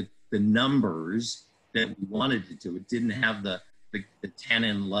have the numbers that we wanted it to. It didn't have the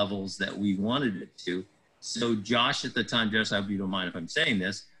tannin levels that we wanted it to. So Josh at the time, Josh, I hope you don't mind if I'm saying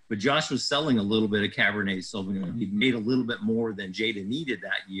this, but Josh was selling a little bit of Cabernet Sauvignon. He made a little bit more than Jada needed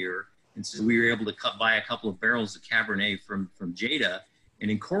that year. And so we were able to buy a couple of barrels of Cabernet from Jada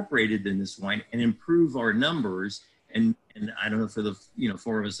and incorporated in this wine and improve our numbers. And I don't know, for the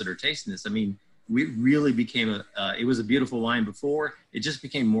four of us that are tasting this, I mean, we really became it was a beautiful wine before. It just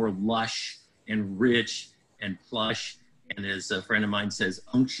became more lush and rich and plush. And as a friend of mine says,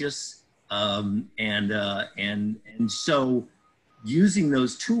 unctuous. And so using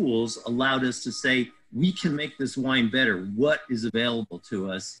those tools allowed us to say, we can make this wine better. What is available to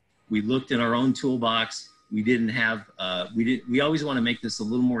us? We looked in our own toolbox. We didn't have, we always want to make this a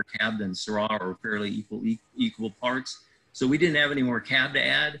little more cab than Syrah, or fairly equal parts. So we didn't have any more cab to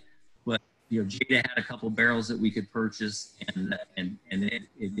add, but Jada had a couple barrels that we could purchase, and it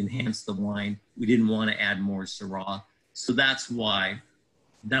enhanced the wine. We didn't want to add more Syrah. So that's why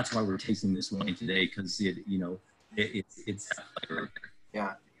we're tasting this wine today, because it's that flavor right there.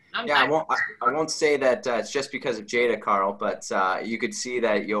 Yeah. Yeah, I won't say that it's just because of Jada, Carl, but you could see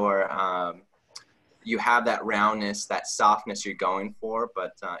that you have that roundness, that softness you're going for,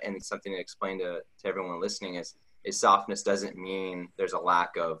 but and it's something to explain to everyone listening is softness doesn't mean there's a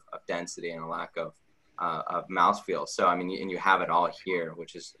lack of density and a lack of mouthfeel. So I mean, and you have it all here,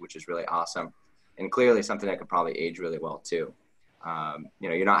 which is really awesome, and clearly something that could probably age really well too. you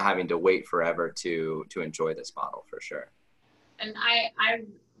know, you're not having to wait forever to enjoy this bottle for sure. And I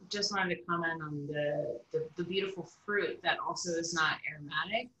just wanted to comment on the beautiful fruit that also is not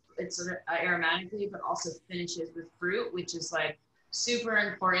aromatic. It's sort of aromatically, but also finishes with fruit, which is like super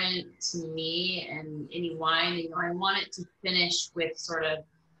important to me and any wine. You know, I want it to finish with sort of,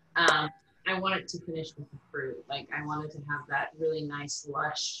 I want it to finish with the fruit. Like I wanted to have that really nice,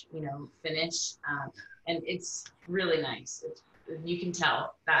 lush, you know, finish. And it's really nice. You can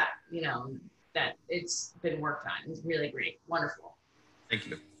tell that, you know, that it's been worked on. It's really great. Wonderful. Thank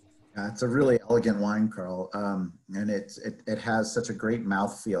you. It's a really elegant wine, Carl, and it has such a great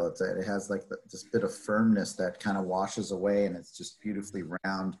mouthfeel. It has like this bit of firmness that kind of washes away, and it's just beautifully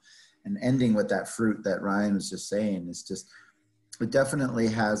round. And ending with that fruit that Ryan was just saying is just, it definitely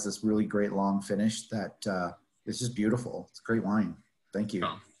has this really great long finish that it's just beautiful. It's great wine. Thank you.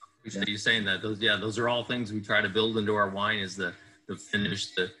 Oh, appreciate you saying that. Those are all things we try to build into our wine, is the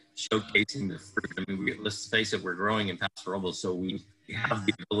finish, the showcasing the fruit. I mean, let's face it, we're growing in Paso Robles, so we have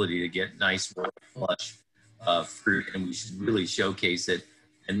the ability to get nice, lush fruit, and we should really showcase it.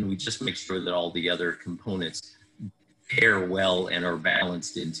 And we just make sure that all the other components pair well and are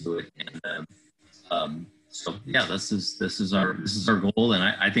balanced into it. And so yeah, this is our goal, and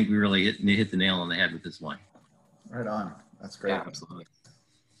I think we really hit the nail on the head with this wine. Right on. That's great. Yeah, absolutely.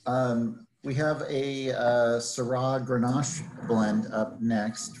 We have a Syrah Grenache blend up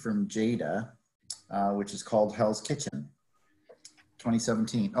next from Jada, which is called Hell's Kitchen,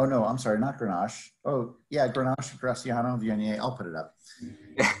 2017. Oh no, I'm sorry, not Grenache. Oh yeah, Grenache, Graciano, Viognier. I'll put it up.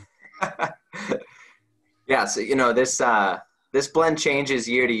 Yeah, so you know, this blend changes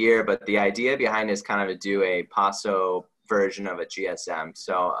year to year, but the idea behind it is kind of to do a Paso version of a GSM.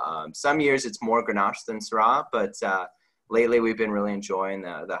 So some years it's more Grenache than Syrah, but lately we've been really enjoying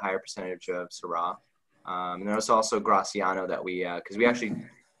the higher percentage of Syrah. And there's also Graciano that because we actually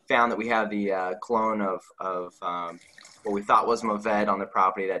found that we have the clone of what we thought was Mourvèdre on the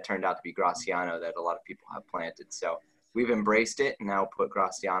property that turned out to be Graciano that a lot of people have planted. So we've embraced it and now put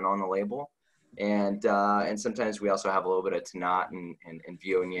Graciano on the label. And sometimes we also have a little bit of Tannat and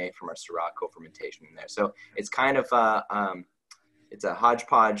Viognier from our Syrah co-fermentation in there. So it's kind of it's a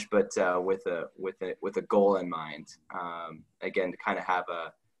hodgepodge, but with a goal in mind. Again, to kind of have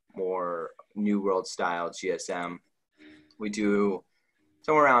a more New World style GSM. We do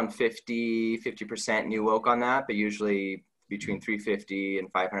somewhere around 50% new oak on that, but usually between 350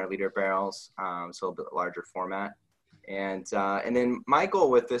 and 500 liter barrels, so a bit larger format. And then my goal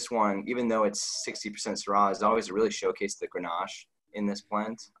with this one, even though it's 60% Syrah, is always to really showcase the Grenache in this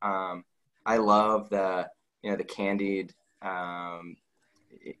blend. I love the candied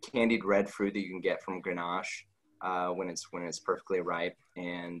red fruit that you can get from Grenache when it's perfectly ripe,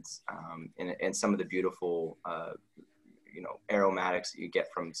 and some of the beautiful aromatics that you get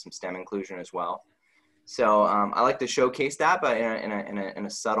from some stem inclusion as well. So I like to showcase that, but in a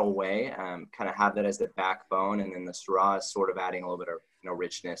subtle way, kind of have that as the backbone, and then the Syrah is sort of adding a little bit of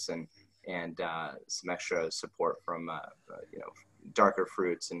richness and some extra support from darker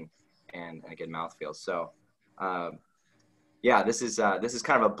fruits and again mouthfeel. So yeah, this is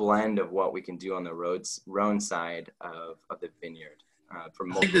kind of a blend of what we can do on the Rhone side of the vineyard from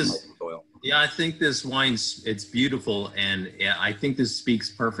multiple soil. Yeah, I think this it's beautiful, and I think this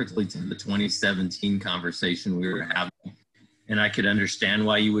speaks perfectly to the 2017 conversation we were having. And I could understand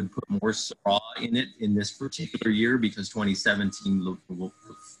why you would put more Syrah in it in this particular year, because 2017,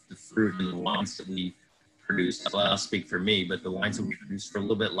 the fruit and the wines that we produced, well, I'll speak for me, but the wines that we produced were a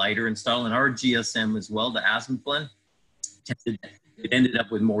little bit lighter in style. And our GSM as well, the Asthma blend, it ended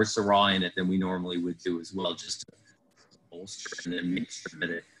up with more Syrah in it than we normally would do as well, just to bolster and then make sure that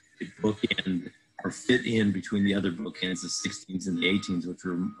it bookend or fit in between the other bookends, the 16s and the 18s, which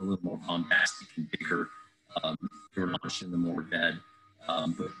were a little more bombastic and bigger, Grenache and the Mourvèdre,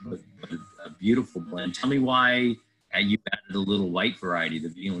 but a beautiful blend. Tell me why you added a little white variety, the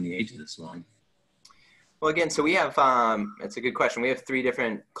Viognier, to this one. Well, again, so we have, it's a good question. We have 3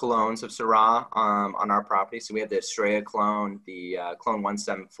 different clones of Syrah on our property. So we have the Estrella clone, the clone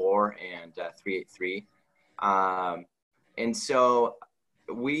 174 and 383. And so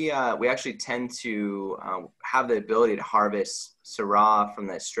we actually tend to have the ability to harvest Syrah from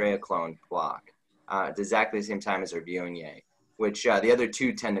the Estrella clone block at exactly the same time as our Viognier, which the other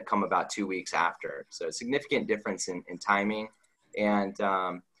 2 tend to come about 2 weeks after. So a significant difference in timing. And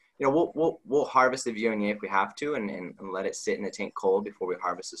we'll harvest the Viognier if we have to, and let it sit in the tank cold before we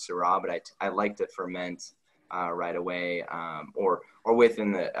harvest the Syrah. But I like to ferment right away, or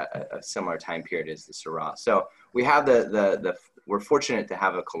within a similar time period as the Syrah. So we have we're fortunate to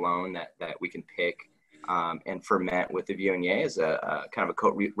have a cologne that we can pick and ferment with the Viognier as a kind of a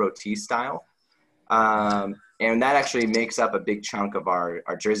Côte Rôtie style. And that actually makes up a big chunk of our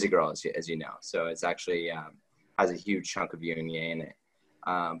Jersey Girl, as you know. So it's actually has a huge chunk of Viognier in it.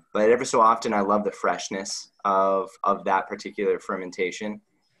 But ever so often, I love the freshness of that particular fermentation,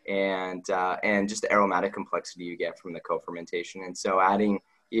 and just the aromatic complexity you get from the co-fermentation. And so adding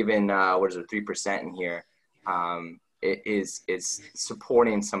even 3% in here, it's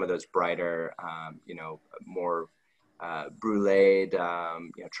supporting some of those brighter, more bruleed,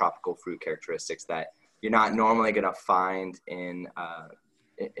 tropical fruit characteristics that you're not normally going to find in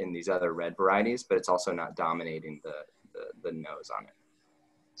these other red varieties, but it's also not dominating the nose on it.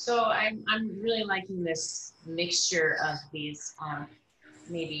 So I'm really liking this mixture of these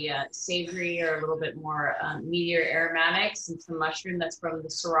maybe savory or a little bit more meatier aromatics and some mushroom that's from the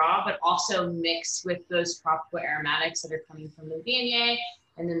Syrah, but also mixed with those tropical aromatics that are coming from the Viognier,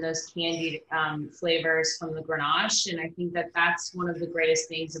 and then those candied flavors from the Grenache. And I think that that's one of the greatest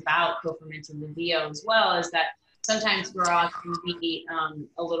things about co-fermenting the Vio as well, is that sometimes Syrah can be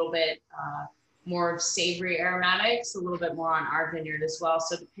a little bit more savory aromatics, a little bit more on our vineyard as well.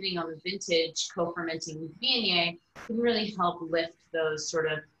 So depending on the vintage, co-fermenting with Viognier can really help lift those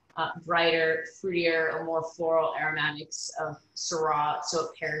sort of brighter, fruitier, or more floral aromatics of Syrah. So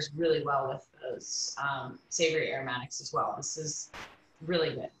it pairs really well with those savory aromatics as well. This is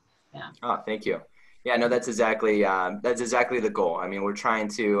really good. Yeah. Oh, thank you. Yeah, no, that's exactly the goal. I mean,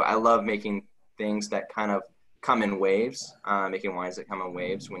 I love making things that kind of come in waves, making wines that come in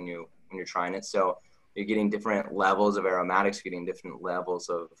waves when you're trying it. So you're getting different levels of aromatics, getting different levels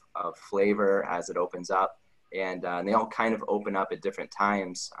of flavor as it opens up. And they all kind of open up at different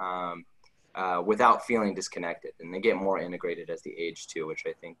times without feeling disconnected. And they get more integrated as they age too, which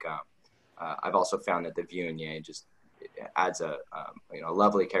I think I've also found that the Viognier just adds a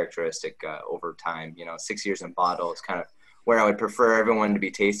lovely characteristic over time. 6 years in bottle is kind of where I would prefer everyone to be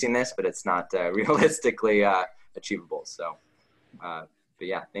tasting this, but it's not realistically achievable. So, but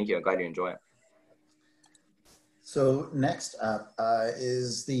yeah, thank you. I'm glad you enjoy it. So next up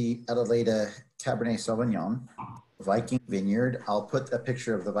is the Adelaida Cabernet Sauvignon, Viking Vineyard. I'll put a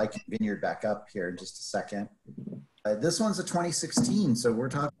picture of the Viking Vineyard back up here in just a second. This one's a 2016, so we're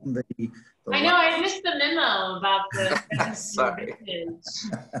talking the I know, I missed the memo about the Sorry. vintage.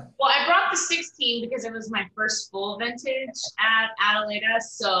 Well, I brought the 16 because it was my first full vintage at Adelaida.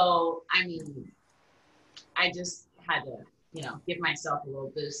 So, I mean, I just had to, give myself a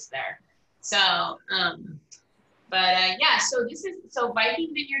little boost there. So, yeah, so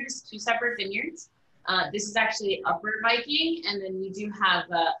Viking Vineyard is 2 separate vineyards. This is actually Upper Viking, and then we do have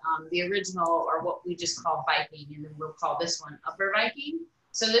the original, or what we just call Viking, and then we'll call this one Upper Viking.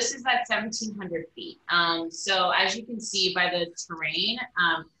 So this is at 1,700 feet. So as you can see by the terrain,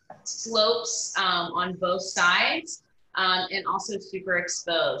 slopes on both sides, and also super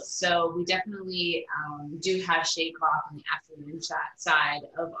exposed. So we definitely do have shade cloth on the afternoon side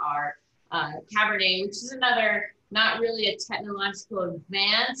of our Cabernet, which is another, not really a technological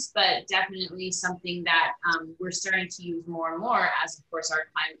advance, but definitely something that we're starting to use more and more as, of course, our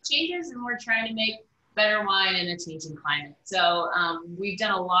climate changes, and we're trying to make better wine in a changing climate. So we've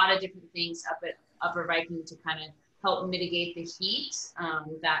done a lot of different things up at Upper Viking to kind of help mitigate the heat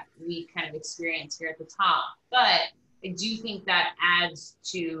that we kind of experience here at the top. But I do think that adds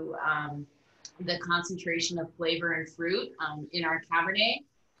to the concentration of flavor and fruit in our Cabernet.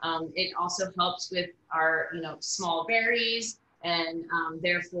 It also helps with our, small berries, and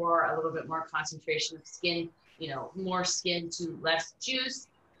therefore a little bit more concentration of skin, more skin to less juice,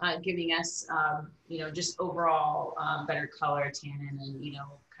 giving us, just overall better color, tannin, and,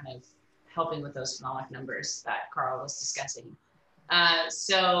 kind of helping with those phenolic numbers that Carl was discussing.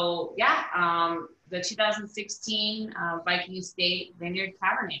 So yeah, the 2016 Viking Estate Vineyard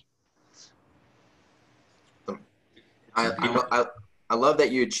Cabernet. I love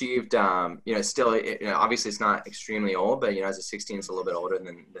that you achieved, still, obviously it's not extremely old, but, as a 16, it's a little bit older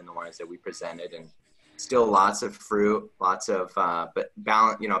than the wines that we presented, and still lots of fruit, lots of, but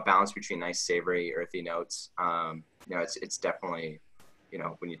balance between nice, savory, earthy notes. It's definitely,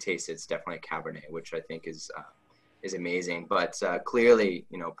 when you taste it, it's definitely a Cabernet, which I think is amazing, but clearly,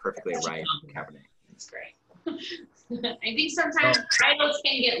 perfectly ripe Cabernet. That's great. I think sometimes varietals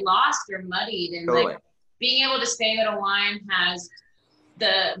can get lost or muddied, and totally. Being able to say that a wine has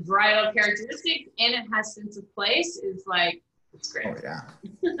the varietal characteristics and it has sense of place is it's great. Oh, yeah.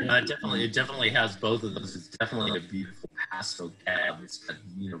 It definitely has both of those. It's definitely a beautiful Paso cab. It's got,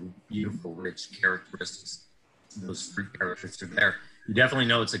 beautiful, rich characteristics. Those fruit characteristics are there. You definitely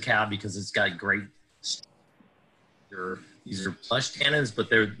know it's a cab because it's got great structure, These are plush tannins, but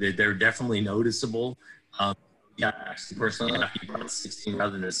they're definitely noticeable. Yeah, actually, personally, I'm happy you brought 16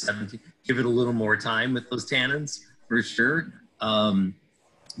 rather than 17. Give it a little more time with those tannins, for sure.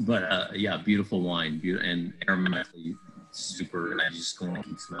 Yeah, beautiful wine, and aromatically super, and I just want to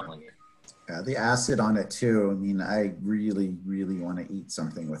keep smelling it. Yeah, the acid on it too. I mean, I really, really want to eat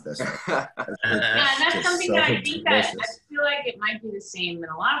something with this. Yeah, and that's something that I think that I feel like it might be the same in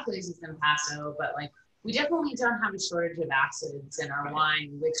a lot of places in Paso, but like we definitely don't have a shortage of acids in our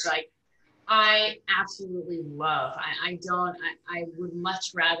wine, which like I absolutely love. I would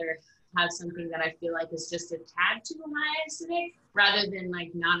much rather have something that I feel like is just a tad too high acidic rather than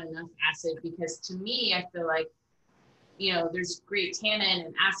like not enough acid, because to me, I feel like, you know, there's great tannin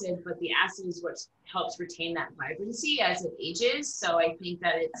and acid, but the acid is what helps retain that vibrancy as it ages. So I think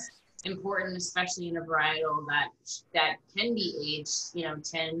that it's important, especially in a varietal that can be aged, you know,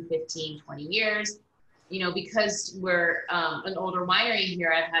 10, 15, 20 years, you know, because we're an older winery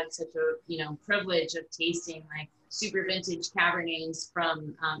here. I've had such a, you know, privilege of tasting like super vintage Cabernets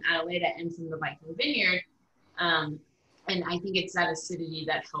from Adelaida and from the Viking Vineyard. And I think it's that acidity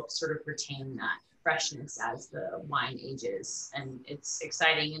that helps sort of retain that freshness as the wine ages, and it's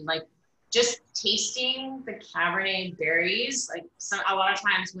exciting. And like just tasting the Cabernet berries, like a lot of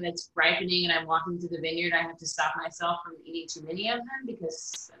times when it's ripening and I'm walking through the vineyard, I have to stop myself from eating too many of them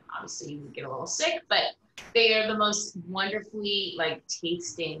because obviously you get a little sick, but they are the most wonderfully like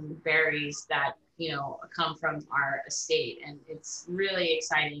tasting berries that, you know, come from our estate. And it's really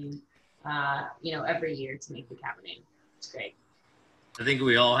exciting, you know, every year to make the Cabernet. It's great. I think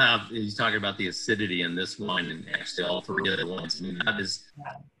we all have, he's talking about the acidity in this wine, and actually all three other ones. I mean, that is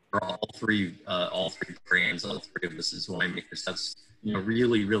for all three brands, all three of us as winemakers. That's, you know,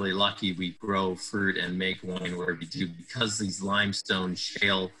 really, really lucky we grow fruit and make wine where we do, because these limestone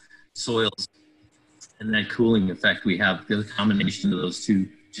shale soils and that cooling effect we have, the combination of those two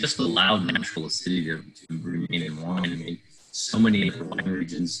just allowed natural acidity to remain in wine. I mean, so many other wine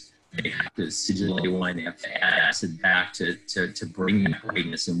regions, they have to acidulate wine, they have to add acid back to bring that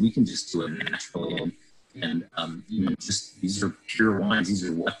brightness, and we can just do it naturally. And you know, just these are pure wines, these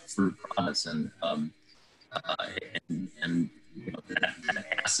are wet fruit products, and you know, that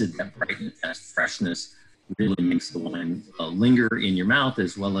acid, that brightness, that freshness really makes the wine linger in your mouth,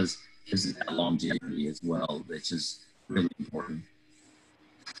 as well as gives it that longevity as well, which is really important.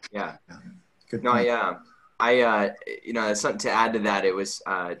 Yeah. Good No, point. yeah. You know, something to add to that. It was,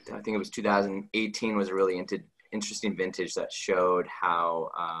 I think it was 2018 was a really interesting vintage that showed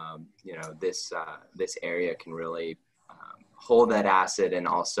how, you know, this area can really hold that acid and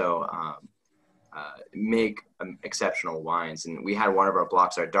also make exceptional wines. And we had one of our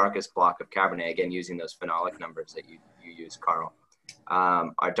blocks, our darkest block of Cabernet, again, using those phenolic numbers that you use, Carl.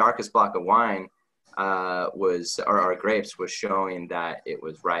 Our darkest block of wine our grapes was showing that it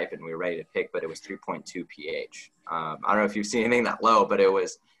was ripe and we were ready to pick, but it was 3.2 pH. I don't know if you've seen anything that low, but it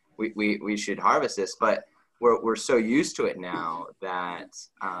was, we should harvest this, but we're so used to it now that,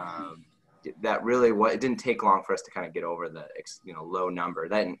 that really it didn't take long for us to kind of get over the, you know, low number.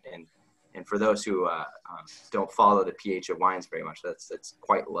 And for those who don't follow the pH of wines very much, that's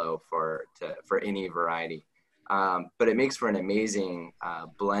quite low for any variety. But it makes for an amazing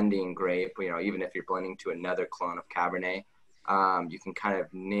blending grape. You know, even if you're blending to another clone of Cabernet, you can kind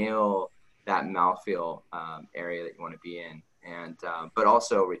of nail that mouthfeel area that you want to be in, and but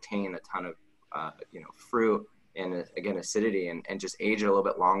also retain a ton of you know, fruit and again acidity, and just age it a little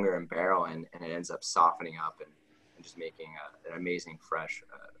bit longer in barrel, and it ends up softening up and just making an amazing fresh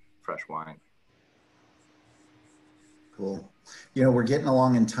wine. Cool. You know, we're getting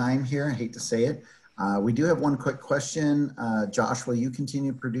along in time here. I hate to say it. We do have one quick question. Josh, will you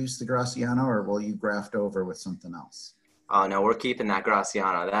continue to produce the Graciano, or will you graft over with something else? Oh no, we're keeping that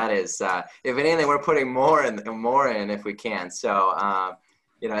Graciano. That is, if anything, we're putting more in if we can. So,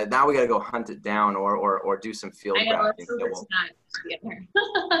 you know, now we got to go hunt it down or do some field grafting. What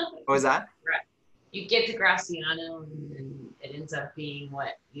was that? Right. You get the Graciano, and it ends up being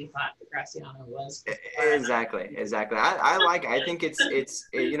what you thought the Graciano was. Exactly. I like. I think it's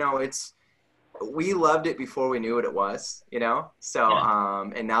you know, we loved it before we knew what it was, you know? So,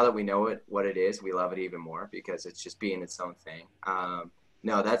 and now that we know what it is, we love it even more because it's just being its own thing.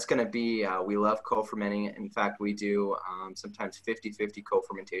 No, that's going to be, we love co-fermenting it. In fact, we do sometimes 50-50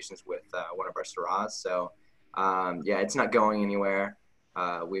 co-fermentations with one of our Syrahs. So, yeah, it's not going anywhere.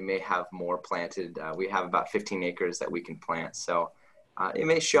 We may have more planted. We have about 15 acres that we can plant. So it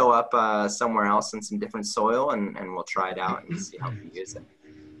may show up somewhere else in some different soil, and we'll try it out and see how we use it.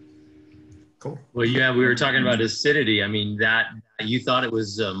 Cool. Well, yeah, we were talking about acidity. I mean, that you thought it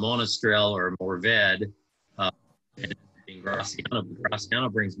was Monastrell or Mourvèdre being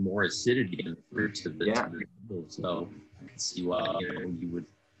Graciano brings more acidity in the fruit to the table, so I can see why you would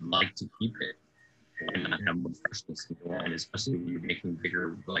like to keep it and not have more freshness in the wine, especially when you're making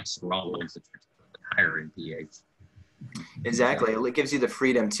bigger, like Syrah wines that are higher in pH. Exactly. It gives you the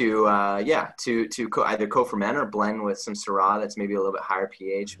freedom to either co-ferment or blend with some Syrah that's maybe a little bit higher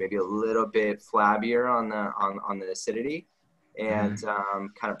pH, maybe a little bit flabbier on the acidity, and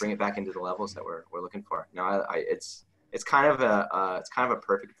kind of bring it back into the levels that we're looking for. Now, it's kind of a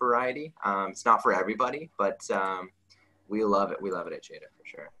perfect variety. It's not for everybody, but we love it. We love it at Jada for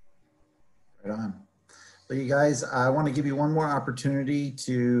sure. Right on. But you guys, I want to give you one more opportunity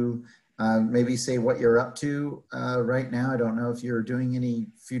to maybe say what you're up to right now. I don't know if you're doing any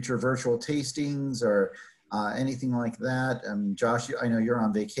future virtual tastings or anything like that. Josh, I know you're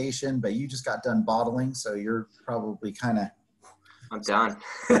on vacation, but you just got done bottling, so you're probably kind of... I'm done.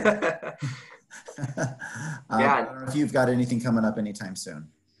 I don't know if you've got anything coming up anytime soon.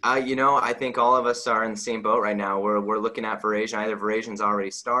 I think all of us are in the same boat right now. We're looking at Veraison. Either Veraison's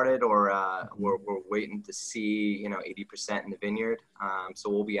already started, or we're waiting to see 80% in the vineyard. So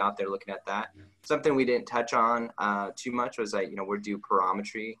we'll be out there looking at that. Something we didn't touch on too much was we're due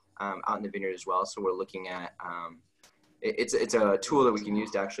pyrometry out in the vineyard as well. So we're looking at it's a tool that we can use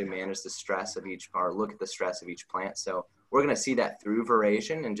to actually manage the stress of or look at the stress of each plant. So we're going to see that through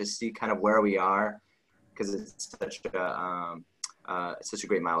Veraison and just see kind of where we are, because it's such a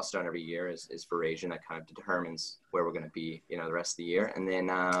great milestone every year is Veraison that kind of determines where we're going to be, the rest of the year. And then,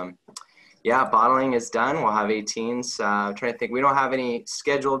 bottling is done. We'll have 18s. I'm trying to think. We don't have any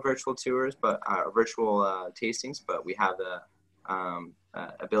scheduled virtual tours, but virtual tastings, but we have the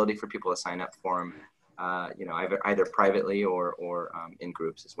ability for people to sign up for them, either privately or in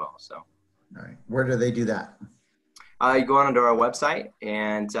groups as well. So, all right. Where do they do that? You go onto our website,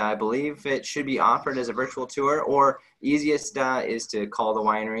 and I believe it should be offered as a virtual tour, or easiest is to call the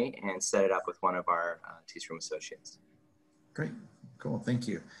winery and set it up with one of our taste room associates. Great. Cool. Thank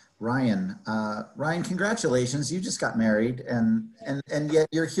you. Ryan, congratulations. You just got married, and yet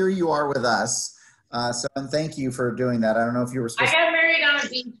here you are with us. And thank you for doing that. I don't know if you were supposed I got married on a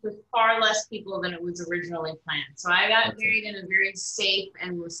beach with far less people than it was originally planned. So I got married in a very safe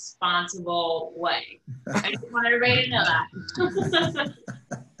and responsible way. I just want everybody to know that.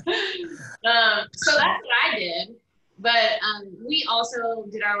 So that's what I did. But we also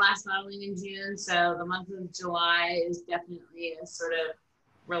did our last bottling in June. So the month of July is definitely a sort of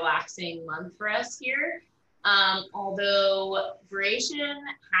relaxing month for us here. Although Veraison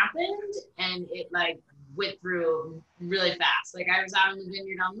happened and it went through really fast. I was out in the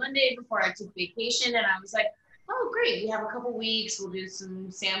vineyard on Monday before I took vacation, and I was like, oh great, we have a couple weeks, we'll do some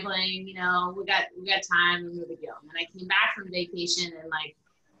sampling, we got time, and no big deal. And then I came back from vacation, and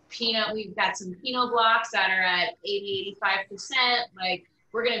we've got some Pinot blocks that are at 80-85%.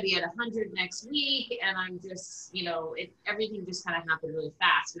 We're going to be at 100 next week, and I'm just, everything just kind of happened really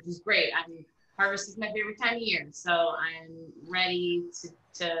fast, which is great. Harvest is my favorite time of year, so I'm ready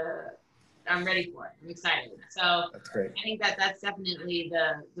I'm ready for it. I'm excited. So that's great. I think that's definitely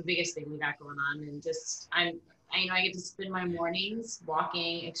the biggest thing we got going on, and just I get to spend my mornings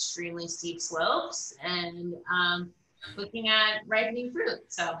walking extremely steep slopes and looking at ripening fruit.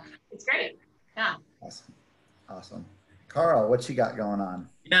 So it's great. Yeah. Awesome. Carl, what you got going on?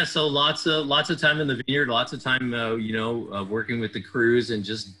 Yeah, so lots of time in the vineyard, lots of time, working with the crews and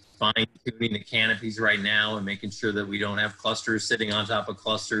just fine-tuning the canopies right now and making sure that we don't have clusters sitting on top of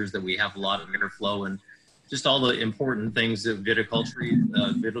clusters, that we have a lot of airflow, and just all the important things that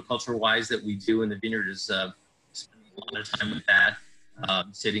viticulture-wise that we do in the vineyard is spending a lot of time with that.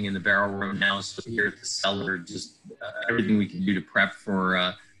 Sitting in the barrel room now, so here at the cellar, just everything we can do to prep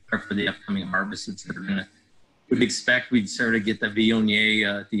for the upcoming harvest, which we'd expect we'd sort of get the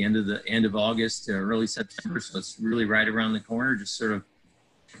Viognier at the end of August to early September, so it's really right around the corner. Just sort of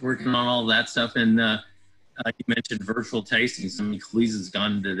working on all that stuff. And you mentioned virtual tastings. Caliza's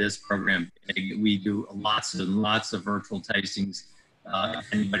gone into this program. We do lots and lots of virtual tastings.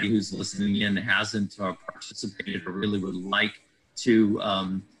 Anybody who's listening in hasn't participated or really would like to,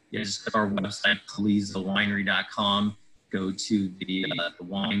 just go to our website, calizawinery.com, go to the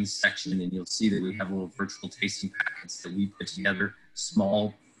wine section, and you'll see that we have little virtual tasting packets that we put together,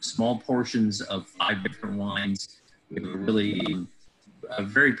 small portions of 5 different wines. We have a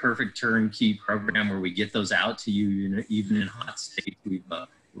very perfect turnkey program where we get those out to you, even in hot state. We've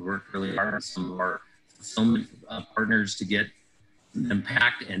worked really hard with some of our fulfillment partners to get them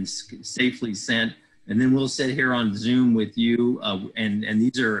packed and safely sent. And then we'll sit here on Zoom with you. And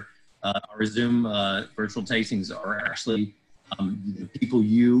these are our Zoom virtual tastings are actually the people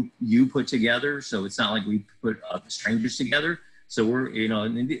you put together. So it's not like we put strangers together. So we're, you know,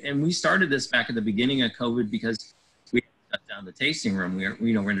 and we started this back at the beginning of COVID because we shut down the tasting room.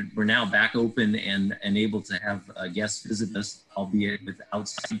 We're now back open and able to have guests visit us, albeit with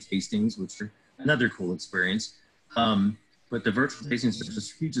outside tastings, which are another cool experience. But the virtual tastings are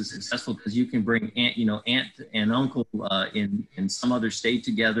just hugely successful because you can bring aunt and uncle in some other state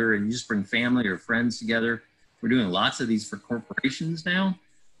together, and you just bring family or friends together. We're doing lots of these for corporations now.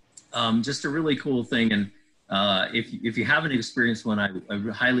 Just a really cool thing. And if you haven't experienced one, I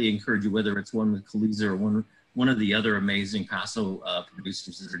highly encourage you, whether it's one with Caliza or one of the other amazing Paso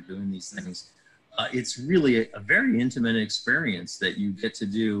producers that are doing these things. It's really a very intimate experience that you get to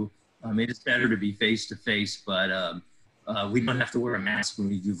do. It is better to be face to face, but we don't have to wear a mask when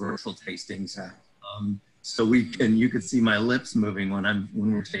we do virtual tastings. So you can see my lips moving when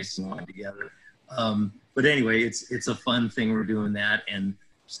we're tasting wine together. But anyway, it's a fun thing. We're doing that, and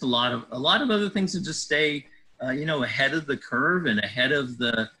just a lot of other things to just stay, ahead of the curve and ahead of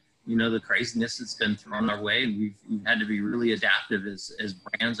the craziness that's been thrown our way. And we've had to be really adaptive as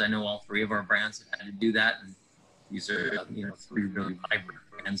brands. I know all three of our brands have had to do that. And these are, three really vibrant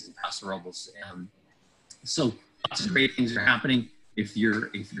brands in Paso Robles. So lots of great things are happening. If you're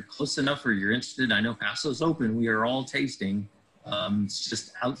close enough or you're interested, I know Paso's open. We are all tasting. It's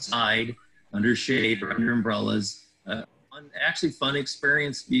just outside, under shade or under umbrellas. Fun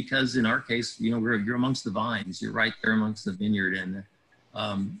experience because in our case, you're amongst the vines. You're right there amongst the vineyard, and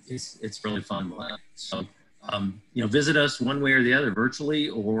it's really fun. So visit us one way or the other, virtually,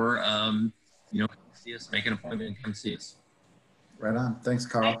 or see us, make an appointment, and come see us. Right on. Thanks,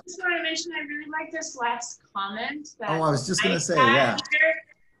 Carl. I just want to mention I really like this last comment. I was just going to say, yeah.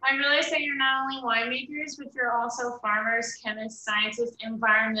 I realize that you're not only winemakers, but you're also farmers, chemists, scientists,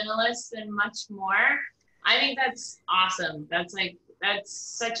 environmentalists, and much more. I think that's awesome. That's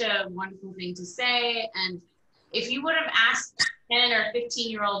such a wonderful thing to say. And if you would have asked 10 or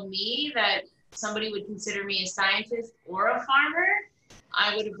 15-year-old me that somebody would consider me a scientist or a farmer,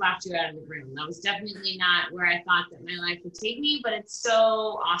 I would have laughed you out of the room. That was definitely not where I thought that my life would take me, but it's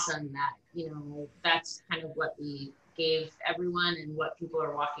so awesome that, that's kind of what we gave everyone and what people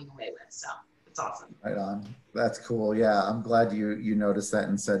are walking away with. So it's awesome. Right on. That's cool. Yeah, I'm glad you noticed that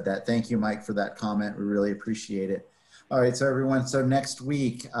and said that. Thank you, Mike, for that comment. We really appreciate it. All right, so everyone, so next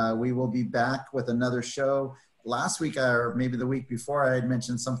week we will be back with another show. Last week, or maybe the week before, I had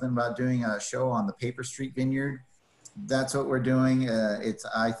mentioned something about doing a show on the Paper Street Vineyard. That's what we're doing. It's,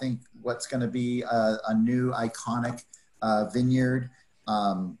 I think, what's going to be a new iconic vineyard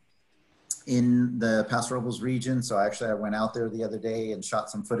in the Paso Robles region. So actually, I went out there the other day and shot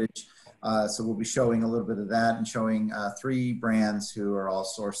some footage. So we'll be showing a little bit of that and showing three brands who are all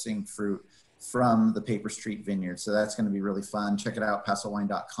sourcing fruit from the Paper Street Vineyard. So that's going to be really fun. Check it out,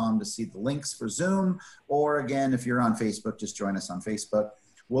 pasowine.com, to see the links for Zoom. Or again, if you're on Facebook, just join us on Facebook.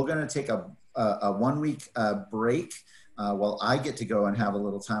 We're going to take a 1 week break while I get to go and have a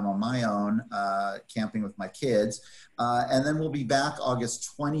little time on my own, camping with my kids. And then we'll be back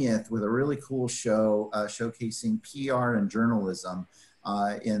August 20th with a really cool show showcasing PR and journalism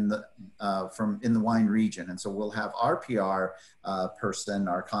in the wine region. And so we'll have our PR person,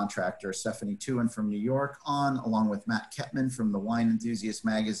 our contractor, Stephanie Tuen from New York, on, along with Matt Ketman from the Wine Enthusiast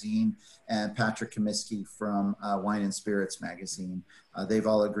magazine and Patrick Comiskey from Wine and Spirits magazine. They've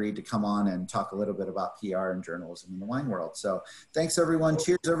all agreed to come on and talk a little bit about PR and journalism in the wine world. So thanks, everyone.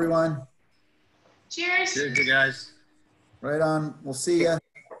 Cheers, everyone. Cheers. Cheers, you guys. Right on. We'll see you.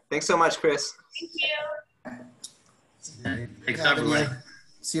 Thanks so much, Chris. Thank you. Thanks, everyone.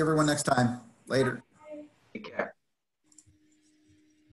 See everyone next time. Later.